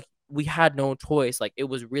 you go, like, we had no choice. Like, it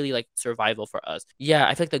was really like survival for us. Yeah,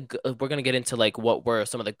 I feel like we're gonna get into like what were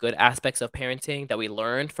some of the good aspects of parenting that we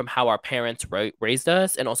learned from how our parents raised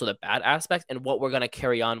us, and also the bad aspects, and what we're gonna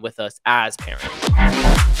carry on with us as parents.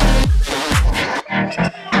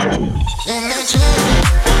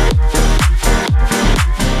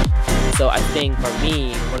 So I think for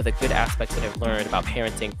me, one of the good aspects that I've learned about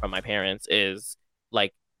parenting from my parents is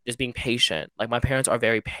like just being patient. Like, my parents are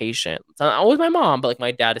very patient. It's not always my mom, but like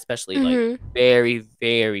my dad especially, like Mhm. very,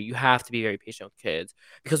 very. You have to be very patient with kids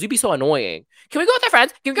because we'd be so annoying. Can we go with our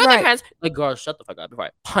friends? Can we go with our Right. friends? Like, girl, shut the fuck up before I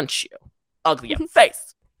punch you, ugly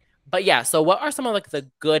face. But yeah, so what are some of like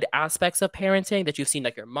the good aspects of parenting that you've seen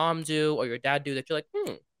like your mom do or your dad do that you're like,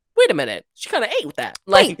 wait a minute, she kind of ate with that.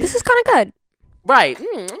 Wait, Like, this is kind of good. right. We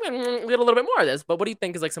get a little bit more of this, but what do you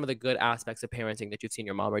think is like some of the good aspects of parenting that you've seen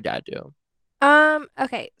your mom or dad do?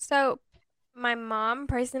 Okay. So my mom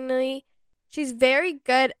personally, she's very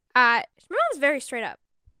good at. My mom's very straight up.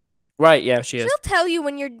 Right. Yeah, she is. She'll tell you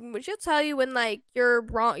when like you're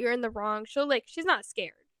wrong, you're in the wrong. She's not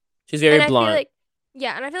scared. She's very And I feel blunt. like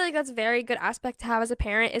yeah, and I feel like that's a very good aspect to have as a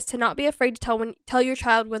parent is to not be afraid to tell your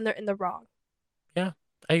child when they're in the wrong. Yeah,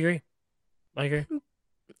 I agree. I agree.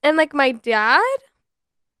 And like my dad,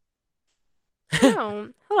 no,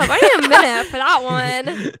 hold up, I need a minute for that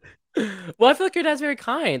one. Well, I feel like your dad's very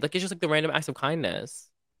kind. Like, it's just like the random acts of kindness.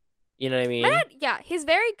 You know what I My mean? dad, yeah, he's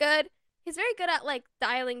very good. He's very good at like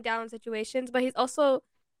dialing down situations, but he also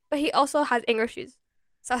has anger issues.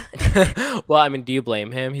 So Well, I mean, do you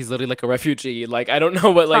blame him? He's literally like a refugee. Like, I don't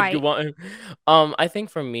know what like you right. want him. I think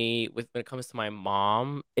for me, when it comes to my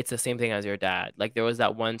mom, it's the same thing as your dad. Like, there was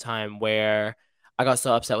that one time where I got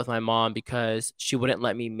so upset with my mom because she wouldn't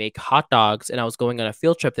let me make hot dogs, and I was going on a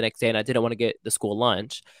field trip the next day, and I didn't want to get the school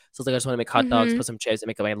lunch. So I was like, I just want to make hot dogs, Mhm. put some chips, and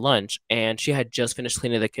make my lunch. And she had just finished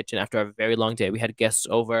cleaning the kitchen after a very long day. We had guests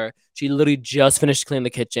over. She literally just finished cleaning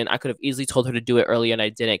the kitchen. I could have easily told her to do it early, and I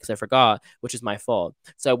didn't because I forgot, which is my fault.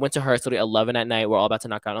 So I went to her. It's literally 11 at night. We're all about to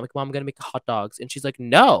knock out. I'm like, Mom, I'm gonna make hot dogs, and she's like,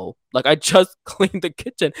 No, like, I just cleaned the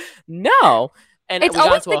kitchen. No, and It's we got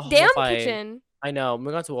always into the a whole damn fight. kitchen. I know.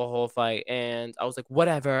 We got into a whole fight, and I was like,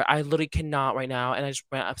 whatever. I literally cannot right now. And I just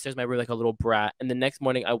ran upstairs to my room like a little brat. And the next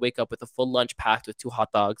morning, I wake up with a full lunch packed with 2 hot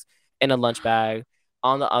dogs in a lunch bag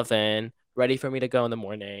on the oven, ready for me to go in the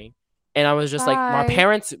morning. And I was just like, my Bye.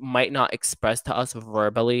 parents might not express to us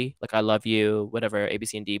verbally, like, I love you, whatever, A, B,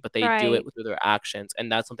 C, and D, but they do it Right. through their actions.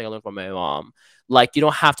 And that's something I learned from my mom. Like, you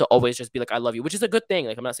don't have to always just be like, I love you, which is a good thing.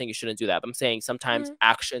 Like, I'm not saying you shouldn't do that. But I'm saying sometimes Mm.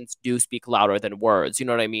 actions do speak louder than words. You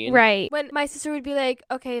know what I mean? Right. When my sister would be like,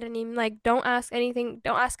 "Okay, Danim, like don't ask anything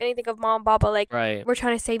of mom, Baba. Like Right. we're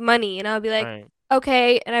trying to save money," and I would be like, Right.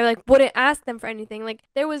 "Okay," and I like wouldn't ask them for anything. Like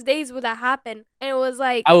there was days where that happened, and it was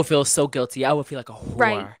like, I would feel so guilty. I would feel like a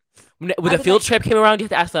right. whore. When I the was field like, trip came around, you had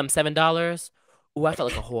to ask them $7. Ooh, I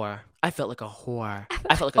felt like a whore. I felt like a whore.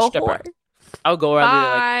 I felt like a "Oh, stripper. whore. I would go around there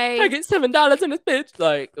like, I Bye." get $7 in this bitch.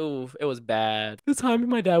 Like, ooh, it was bad. The time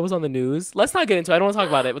my dad was on the news. Let's not get into it. I don't want to talk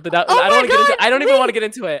about it. But Oh I don't my want to get into it. I god, don't even want to wait, get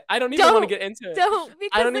into it. I don't even want to don't, get into it. don't, I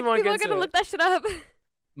because don't even like want to people get are into gonna it. look that shit up.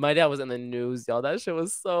 My dad was in the news, y'all. That shit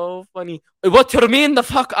was so funny. What you mean the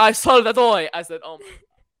fuck I sold the toy? I said,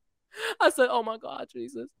 oh my God,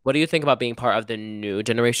 Jesus. What do you think about being part of the new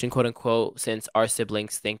generation, quote unquote, since our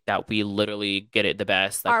siblings think that we literally get it the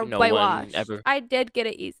best? Like, Are no one whitewashed. ever. I did get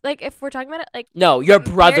it easy. Like if we're talking about it, like No, your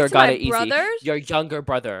compared brother to got my it easy. brothers, Your younger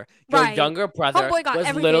brother. Your right? younger brother Homeboy got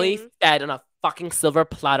was literally everything. fed on a fucking silver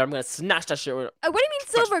platter. I'm going to snatch that shit. What do you mean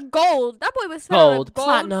silver gold? That boy was fed on a Gold, gold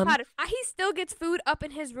platinum. platter. He still gets food up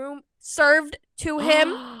in his room served to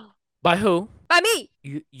him By who? by me.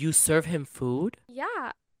 You serve him food?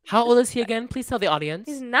 Yeah. How old is he again? Please tell the audience.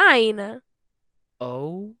 He's 9.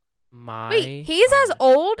 Oh my Wait, he's as God.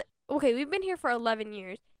 old. Okay, we've been here for 11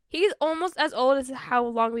 years. He's almost as old as how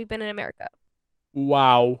long we've been in America.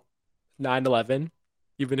 Wow. 9/11.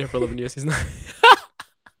 You've been here for 11 years. He's not.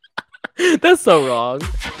 That's so wrong.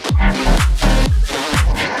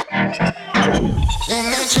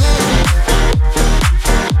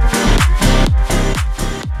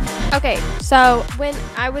 Okay, so when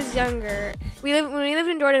I was younger, when we lived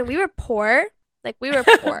in Jordan, we were poor. Like we were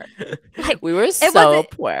poor. Like We were it so wasn't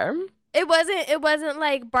poor. it wasn't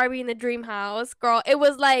like Barbie in the Dream House, girl. It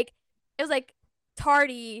was like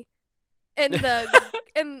Tardy in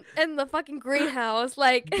the fucking greenhouse.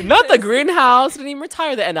 Like Not the greenhouse. Didn't even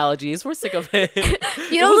retire the analogies. We're sick of it.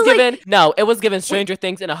 You know, It was given Stranger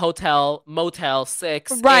Things in a hotel, Motel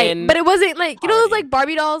 6. right, but it wasn't like those Party. like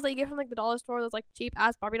Barbie dolls that you get from like the dollar store, those like cheap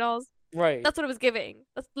ass Barbie dolls. Right. That's what it was giving.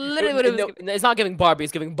 That's literally what it was No, giving. it's not giving Barbie.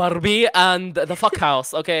 It's giving Barbie and the fuck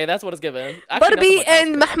house. Okay, that's what it's giving. Actually, Barbie that's the fuck house.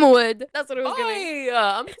 and Mahmoud. That's what it was giving. Oy,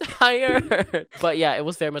 I'm tired. But yeah, it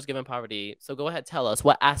was very much given poverty. So go ahead, tell us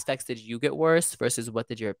what aspects did you get worse versus what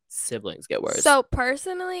did your siblings get worse? So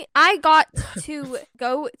personally, I got to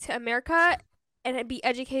go to America and be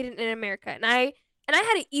educated in America, and I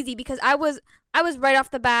had it easy because I was right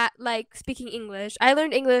off the bat like speaking English. I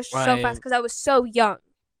learned English so Right. fast because I was so young.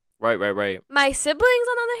 Right. My siblings,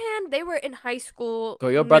 on the other hand, they were in high school.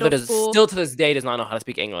 Girl, your brother middle school. still to this day does not know how to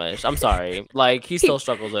speak English. I'm sorry. Like he still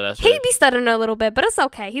struggles with that He'd shit. be stuttering a little bit, but it's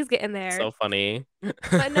okay. He's getting there. So funny.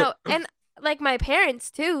 But no, and like my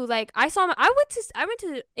parents too. Like I went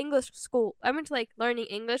to English school. I went to like learning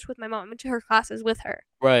English with my mom. I went to her classes with her.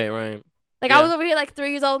 Right. Like Yeah. I was over here like 3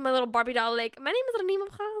 years old with my little Barbie doll. Like my name is Ranima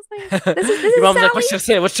Khas. Like, this is Your mom's like,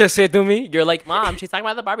 Sally. what you say to me? You're like, Mom, she's talking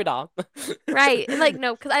about the Barbie doll. Right. And like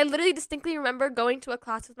no, because I literally distinctly remember going to a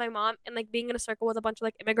class with my mom and like being in a circle with a bunch of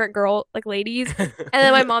like immigrant girl like ladies, and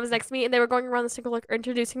then my mom's next to me and they were going around the circle like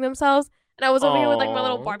introducing themselves, and I was over here with like my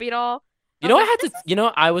little Aw. Barbie doll. You know, was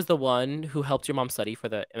like, I was the one who helped your mom study for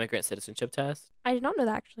the immigrant citizenship test. I did not know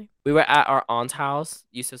that actually. We were at our aunt's house,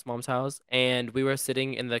 Yusuf's mom's house, and we were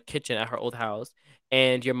sitting in the kitchen at her old house.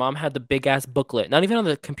 And your mom had the big ass booklet, not even on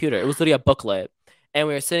the computer. It was literally a booklet. And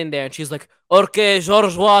we were sitting there, and she's like, "Okay,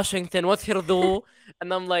 George Washington, what's he do?"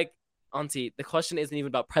 And I'm like, Auntie, the question isn't even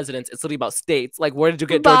about presidents. It's literally about states. Like, where did you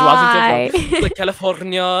get George Washington from? Like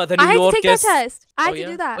California, the New I had to York take that test. I had to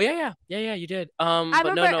do that. Oh yeah, you did. I But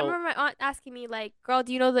remember, no. I remember my aunt asking me like, "Girl,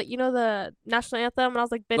 do you know the national anthem?" And I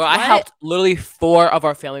was like, "Bitch, Girl, what?" I helped literally 4 of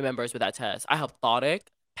our family members with that test. I helped Thodic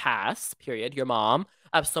pass, period. Your mom.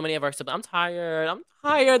 I have so many of our siblings. I'm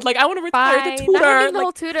tired. Like, I want to retire Fine. to That tutor. would be the Like,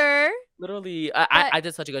 whole tutor. literally, But- I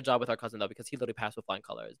did such a good job with our cousin, though, because he literally passed with flying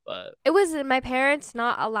colors. But It was my parents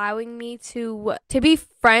not allowing me to be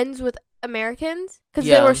friends with Americans because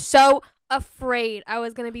they Yeah. were so afraid I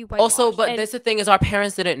was gonna be whitewashed. also, but and- that's the thing is our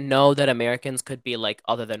parents didn't know that Americans could be, like,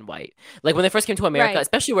 other than white. Like, when they first came to America, Right.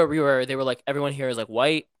 especially where we were, they were like, everyone here is, like,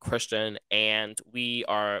 white, Christian, and we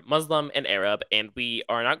are Muslim and Arab, and we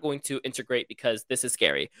are not going to integrate because this is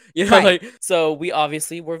scary. You know, Right. like, so we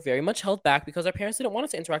obviously were very much held back because our parents didn't want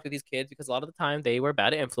us to interact with these kids because a lot of the time they were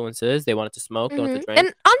bad influences. They wanted to smoke, they wanted to Mhm. drink.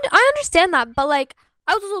 And I understand that, but like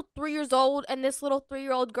I was also 3 years old, and this little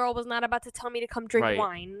 3-year-old girl was not about to tell me to come drink Right.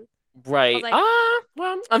 wine. Right. like-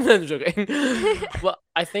 Well, I'm not joking. Well,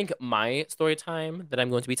 I think my story time that I'm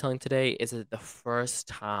going to be telling today is the first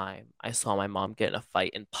time I saw my mom get in a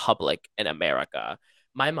fight in public in America.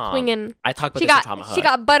 My mom, Swinging. I talked about She this in got Trauma she Hood.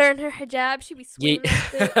 got butter in her hijab. She be swinging.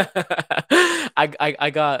 that shit. I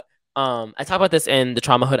got I talked about this in the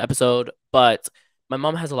Trauma Hood episode, but my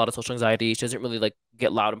mom has a lot of social anxiety. She doesn't really like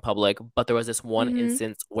get loud in public, but there was this one Mhm.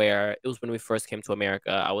 instance where it was when we first came to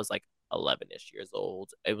America. I was like 11-ish years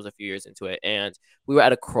old. It was a few years into it, and we were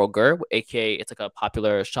at a Kroger, aka it's like a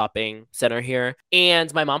popular shopping center here.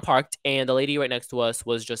 And my mom parked, and the lady right next to us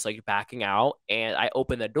was just like backing out, and I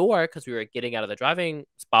opened the door because we were getting out of the driving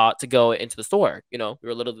spot to go into the store. You know, we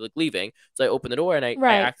were literally like leaving, so I opened the door and I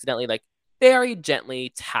Right. accidentally like very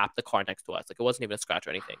gently tapped the car next to us. Like it wasn't even a scratch or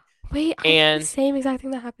anything. Wait, I had And- the same exact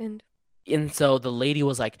thing that happened. And so the lady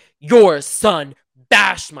was like, "Your son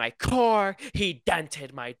bashed my car. He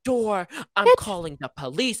dented my door. I'm Bitch. calling the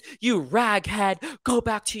police. You raghead. Go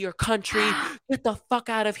back to your country. Get the fuck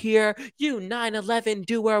out of here. You 9/11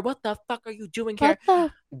 doer. What the fuck are you doing here?"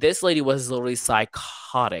 What the? This lady was literally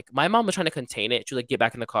psychotic. My mom was trying to contain it. She was like, "Get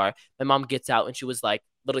back in the car." My mom gets out and she was like,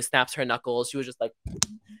 literally snaps her knuckles. She was just like,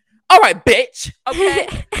 "All right, bitch. Okay.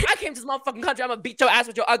 I came to this motherfucking country. I'm gonna beat your ass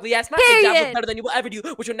with your ugly ass. My hijab Period. look better than you will ever do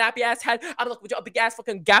with your nappy ass head. I'm look with your big ass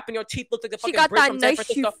fucking gap in your teeth. Look like the She fucking got bridge that from San nice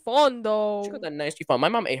Francisco." chiffon though. She got that nice chiffon. My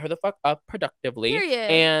mom ate her the fuck up productively. Period.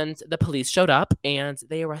 And the police showed up and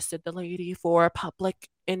they arrested the lady for public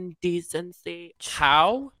indecency.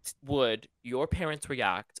 How would your parents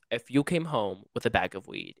react if you came home with a bag of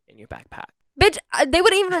weed in your backpack? Bitch, they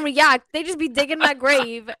wouldn't even react. They just be digging my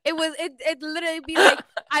grave. It literally be like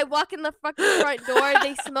I walk in the fucking front door,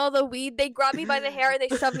 they smell the weed, they grab me by the hair, and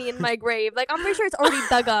they shove me in my grave. Like I'm pretty sure it's already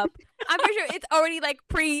dug up. I'm pretty sure it's already like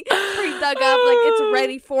pre dug up, like it's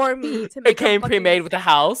ready for me to make. It came pre-made with the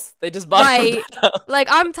house. They just bought it right. from the house. Like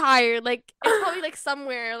I'm tired. Like it's probably like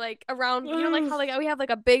somewhere like around. You know, like how like we have like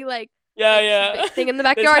a big like Yeah. big thing in the They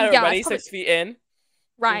just backyard. had it Yeah, ready it's probably, 6 feet in.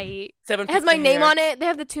 right. 7 It feet has my in name here. on it. They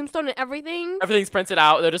have the tombstone and everything. Everything's printed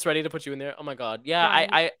out. They're just ready to put you in there. Oh my god. Yeah,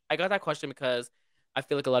 Right. I got that question because I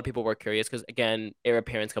feel like a lot of people were curious because again, our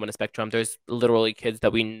parents come in a spectrum. There's literally kids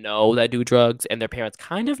that we know that do drugs and their parents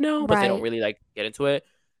kind of know, but they don't Right. really like get into it.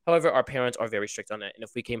 However, our parents are very strict on it. And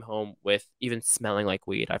if we came home with even smelling like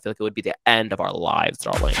weed, I feel like it would be the end of our lives,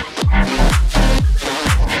 darling.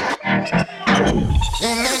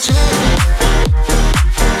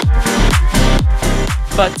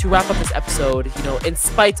 But to wrap up this episode, you know, in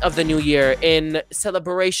spite of the new year, in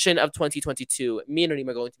celebration of 2022, me and Naneem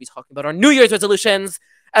are going to be talking about our New Year's resolutions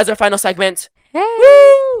as our final segment. Hey.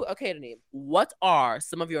 Woo! Okay, Naneem, what are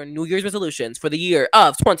some of your New Year's resolutions for the year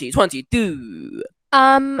of 2022?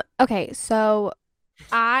 Okay, so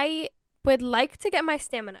I would like to get my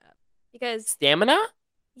stamina up because Stamina?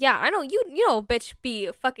 yeah, I know you know bitch be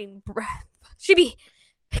fucking breath. She be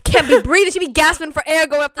can't be breathing. She be gasping for air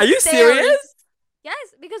going up the Are you stairs. serious?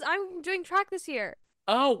 Yes, because I'm doing track this year.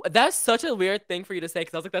 Oh, that's such a weird thing for you to say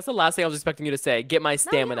because I was like, that's the last thing I was expecting you to say. Get my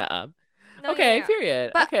stamina up. No, Okay, yeah.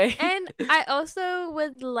 period. But, okay. And I also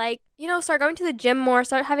would like, you know, start going to the gym more,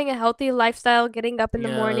 start having a healthy lifestyle, getting up in the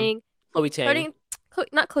Yeah. morning. Chloe Tang.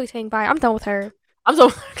 Not Chloe Tang, bye. I'm done with her. I'm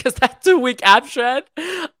so because that 2-week ab shred.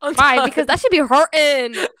 Bye, because that should be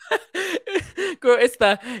hurting. Girl, it's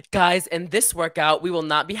the guys in this workout. We will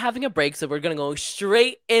not be having a break, so we're gonna go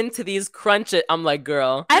straight into these crunches. I'm like,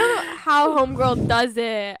 girl, I don't know how homegirl does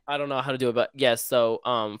it. I don't know how to do it, but yes. So,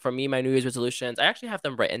 for me, my New Year's resolutions, I actually have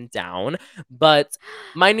them written down. But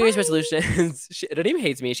my New Year's resolutions, Radim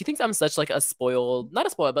hates me. She thinks I'm such like a spoiled, not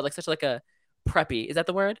a spoiled, but like such like a preppy. Is that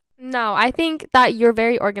the word? No, I think that you're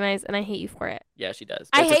very organized, and I hate you for it. Yeah, she does.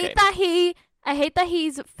 I hate that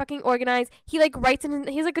he's fucking organized. He like writes in.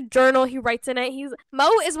 He's like a journal. He writes in it.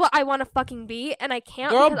 Mo is what I want to fucking be, and I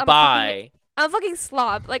can't. Girl, because bye. I'm a fucking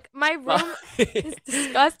slob. Like my room is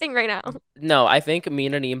disgusting right now. No, I think me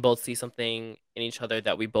and Naneem both see something in each other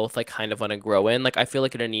that we both like kind of want to grow in. Like I feel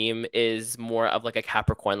like Naneem is more of like a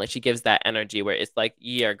Capricorn. Like she gives that energy where it's like,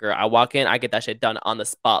 yeah, girl, I walk in, I get that shit done on the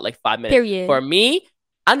spot, like 5 minutes. Period. For me,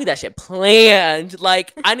 I need that shit planned.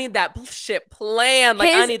 Like I need that shit planned.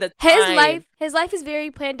 Like I need the time. His life is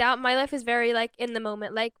very planned out. My life is very like in the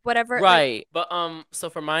moment, like whatever. Right. But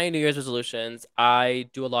so for my New Year's resolutions, I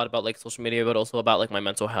do a lot about like social media, but also about like my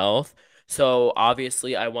mental health. So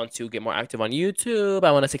obviously I want to get more active on YouTube.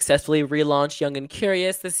 I want to successfully relaunch Young and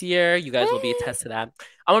Curious this year. You guys will be attest to that.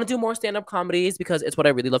 I want to do more stand-up comedies because it's what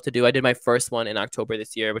I really love to do. I did my first one in October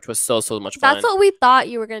this year, which was so much fun. That's what we thought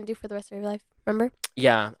you were gonna do for the rest of your life. Remember?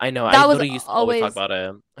 Yeah, I know. That I was literally used to always talk about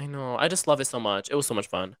it. I know. I just love it so much. It was so much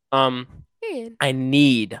fun. Period. I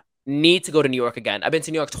need to go to New York again. I've been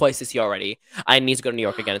to New York twice this year already. I need to go to New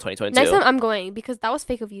York again in 2022. Next time I'm going because that was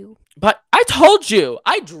fake of you. But I told you.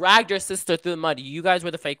 I dragged your sister through the mud. You guys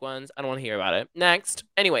were the fake ones. I don't want to hear about it. Next.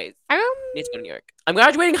 Anyways, need to go to New York. I'm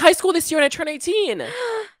graduating high school this year and I turn 18.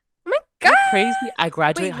 Oh my god. Isn't that crazy? I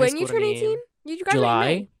graduate high school. When you turn 18? You graduate July.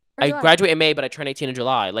 in May? I graduate in May, but I turn 18 in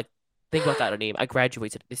July. Like, think about that, Naeem. I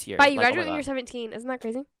graduated this year. But you like, graduate when you're 17. Isn't that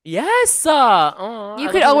crazy? Yes. You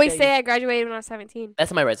could always say I graduated when I was 17.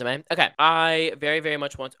 That's my resume. Okay. I very, very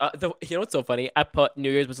much want you know what's so funny? I put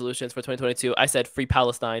New Year's resolutions for 2022. I said free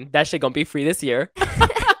Palestine. That shit gonna be free this year.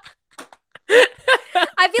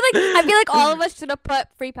 I feel like all of us should have put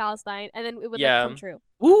free Palestine and then it would like, come true.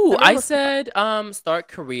 Ooh, I said start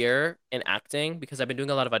career in acting because I've been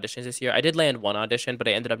doing a lot of auditions this year. I did land one audition, but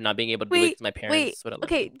I ended up not being able to do it because my parents wouldn't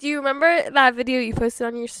let me. Okay, do you remember that video you posted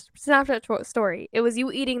on your Snapchat story? It was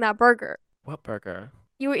you eating that burger. What burger?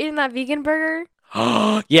 You were eating that vegan burger?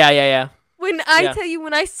 Yeah. When I tell you,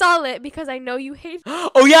 when I saw it, because I know you hate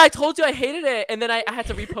it. Oh yeah, I told you I hated it, and then I had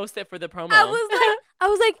to repost it for the promo. I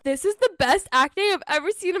was like, this is the best acting I've ever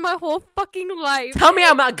seen in my whole fucking life. Tell me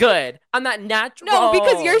I'm not good. I'm not natural. No,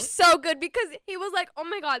 because you're so good. Because he was like, oh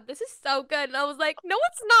my god, this is so good, and I was like, no,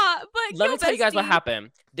 it's not. But let me tell you guys what happened.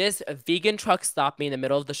 This vegan truck stopped me in the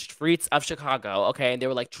middle of the streets of Chicago. Okay, and they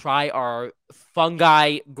were like, try our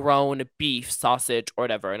fungi-grown beef sausage or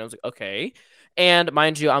whatever, and I was like, okay. And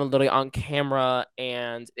mind you, I'm literally on camera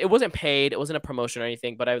and it wasn't paid. It wasn't a promotion or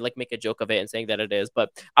anything, but I would like make a joke of it and saying that it is. But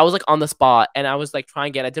I was like on the spot and I was like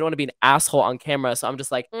trying again. I didn't want to be an asshole on camera. So I'm just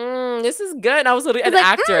like, this is good. And I was literally an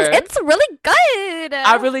actor. It's really good.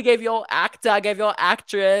 I really gave you all actor. I gave you all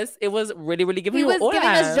actress. It was really, really giving you all. He was giving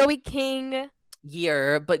us Joey King.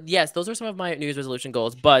 year. But yes, those are some of my New Year's resolution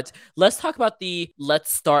goals. But let's talk about the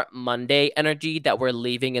let's start Monday energy that we're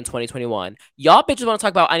leaving in 2021. Y'all bitches want to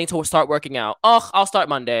talk about I need to start working out. Ugh, I'll start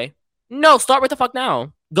Monday. No, start right the fuck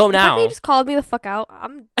now. Go The fact that you now. just called me the fuck out.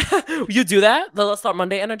 You do that? The let's start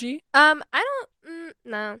Monday energy? I don't.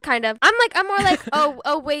 No, kind of. I'm more like,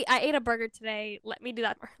 oh wait, I ate a burger today. Let me do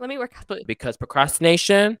that more. Let me work out. Because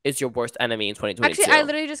procrastination is your worst enemy in 2022. Actually, I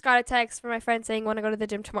literally just got a text from my friend saying want to go to the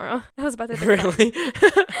gym tomorrow. I was about to decline. Really?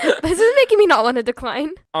 This is making me not want to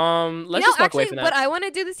decline. Let's just walk away from that. What I want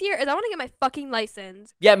to do this year is I want to get my fucking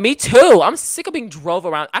license. Yeah, me too. I'm sick of being drove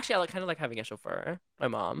around. Actually, I kind of like having a chauffeur. My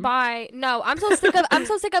mom. Bye. No, I'm so sick of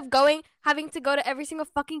having to go to every single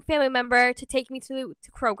fucking family member to take me to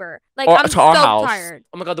Kroger. Like Or I'm to our so house. tired.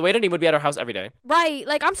 Oh my god, the waiting would be at our house every day. Right.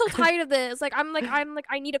 Like I'm so tired of this. Like I'm like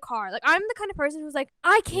I need a car. Like I'm the kind of person who's like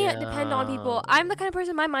I can't depend on people. I'm the kind of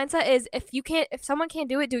person, my mindset is if someone can't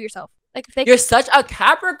do it, do it yourself. Like if they You're such a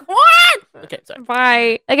Capricorn. Okay, sorry.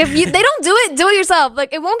 Right. Like if they don't do it yourself.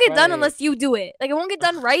 Like it won't get done Right. unless you do it. Like it won't get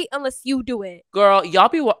done right unless you do it. Girl, y'all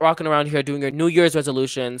be rocking around here doing your New Year's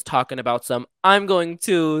resolutions, talking about some I'm going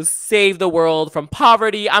to save the world from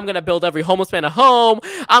poverty. I'm going to build every homeless man a home.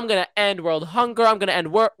 I'm going to end world hunger. I'm going to end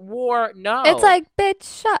war. No. It's like,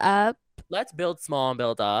 bitch, shut up. Let's build small and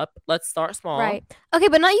build up. Let's start small. Right. Okay,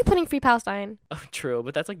 but not you putting free Palestine. Oh, true,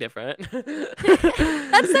 but that's like different.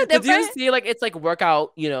 That's so Did you different. see like it's like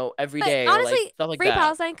workout, every But day or honestly, like stuff like free that.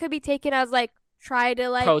 Palestine could be taken as like try to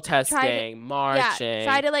like Protesting, marching.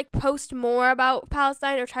 try to like post more about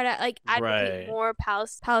Palestine or try to like advocate Right. more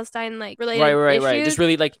Palestine like related Right. issues. Just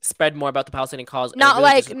really like spread more about the Palestinian cause. and Not really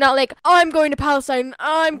like just- not like oh, I'm going to Palestine.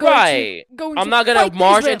 I'm going Right. to going I'm to not gonna fight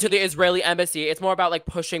march Israel. into the Israeli embassy. It's more about like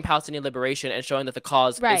pushing Palestinian liberation and showing that the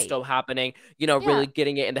cause Right. is still happening. Really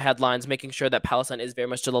getting it in the headlines, making sure that Palestine is very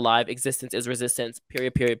much still alive. Existence is resistance.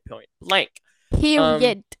 Period. Point blank.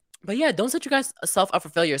 Period. But yeah, don't set you guys self up for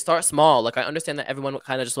failure. Start small. Like I understand that everyone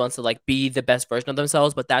kind of just wants to like be the best version of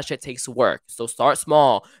themselves, but that shit takes work. So start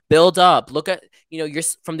small, build up. Look at you're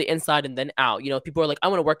from the inside and then out. People are like, I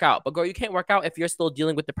want to work out, but girl, you can't work out if you're still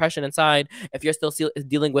dealing with depression inside. If you're still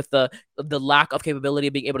dealing with the lack of capability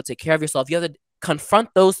of being able to take care of yourself, you have to confront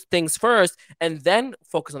those things first and then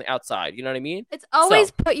focus on the outside. You know what I mean? It's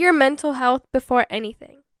always put your mental health before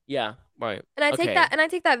anything. Yeah. Right. And I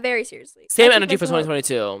take that very seriously. Same I take energy for mental health-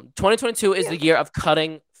 2022. 2022 is the year of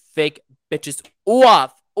cutting fake bitches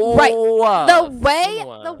off. Right. Off.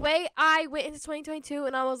 The way I went into 2022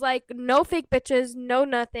 and I was like, no fake bitches, no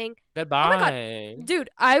nothing. Goodbye. Dude,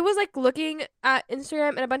 I was like looking at Instagram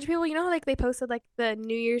and a bunch of people, how like they posted like the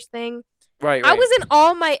New Year's thing. Right. I was in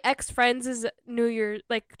all my ex friends' New Year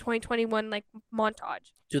like 2021 like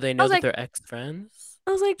montage. Do they know was that like- they're ex-friends?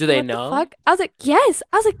 I was like, Do they what the know? fuck? I was like, yes.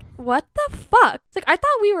 I was like, what the fuck? It's like I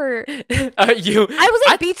thought we were. Are you? I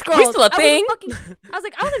was in Beach Girls. we still a I was in thing? I was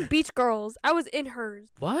like, I was in Beach Girls. I was in hers.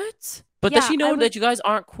 What? But does Yeah, she know I was- that you guys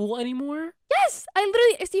aren't cool anymore? Yes,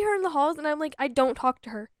 I see her in the halls, and I'm like, I don't talk to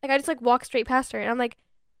her. Like I just like walk straight past her, and I'm like,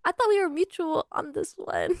 I thought we were mutual on this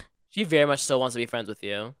one. She very much still wants to be friends with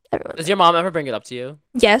you. Everyone. Does your mom ever bring it up to you?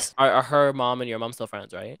 Yes. Are her mom and your mom still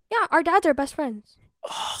friends, right? Yeah, our dads are best friends.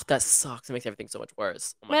 Oh, that sucks. It makes everything so much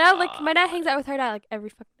worse. Oh My dad God. my dad hangs out with her dad like every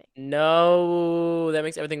fucking day. No, that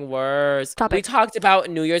makes everything worse. Stop We it. talked about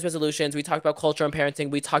New Year's resolutions. We talked about culture and parenting.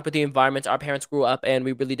 We talked about the environment our parents grew up in.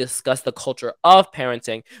 We really discussed the culture of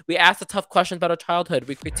parenting. We asked the tough questions about our childhood.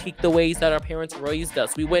 We critiqued the ways that our parents raised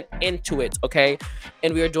us. We went into it, okay?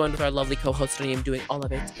 And we are joined with our lovely co-host Reem doing all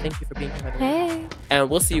of it. Thank you for being here, by the way. Hey. And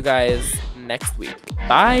we'll see you guys next week.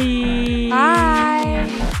 Bye.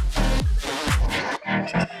 Bye.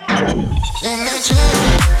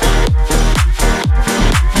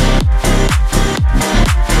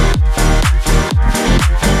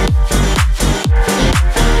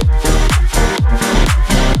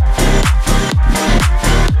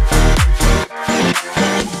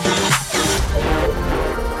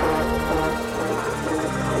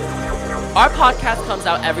 Our podcast comes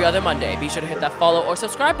out every other Monday. Be sure to hit that follow or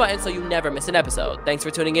subscribe button so you never miss an episode. Thanks for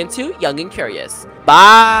tuning in to Young and Curious.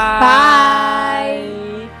 Bye. Bye.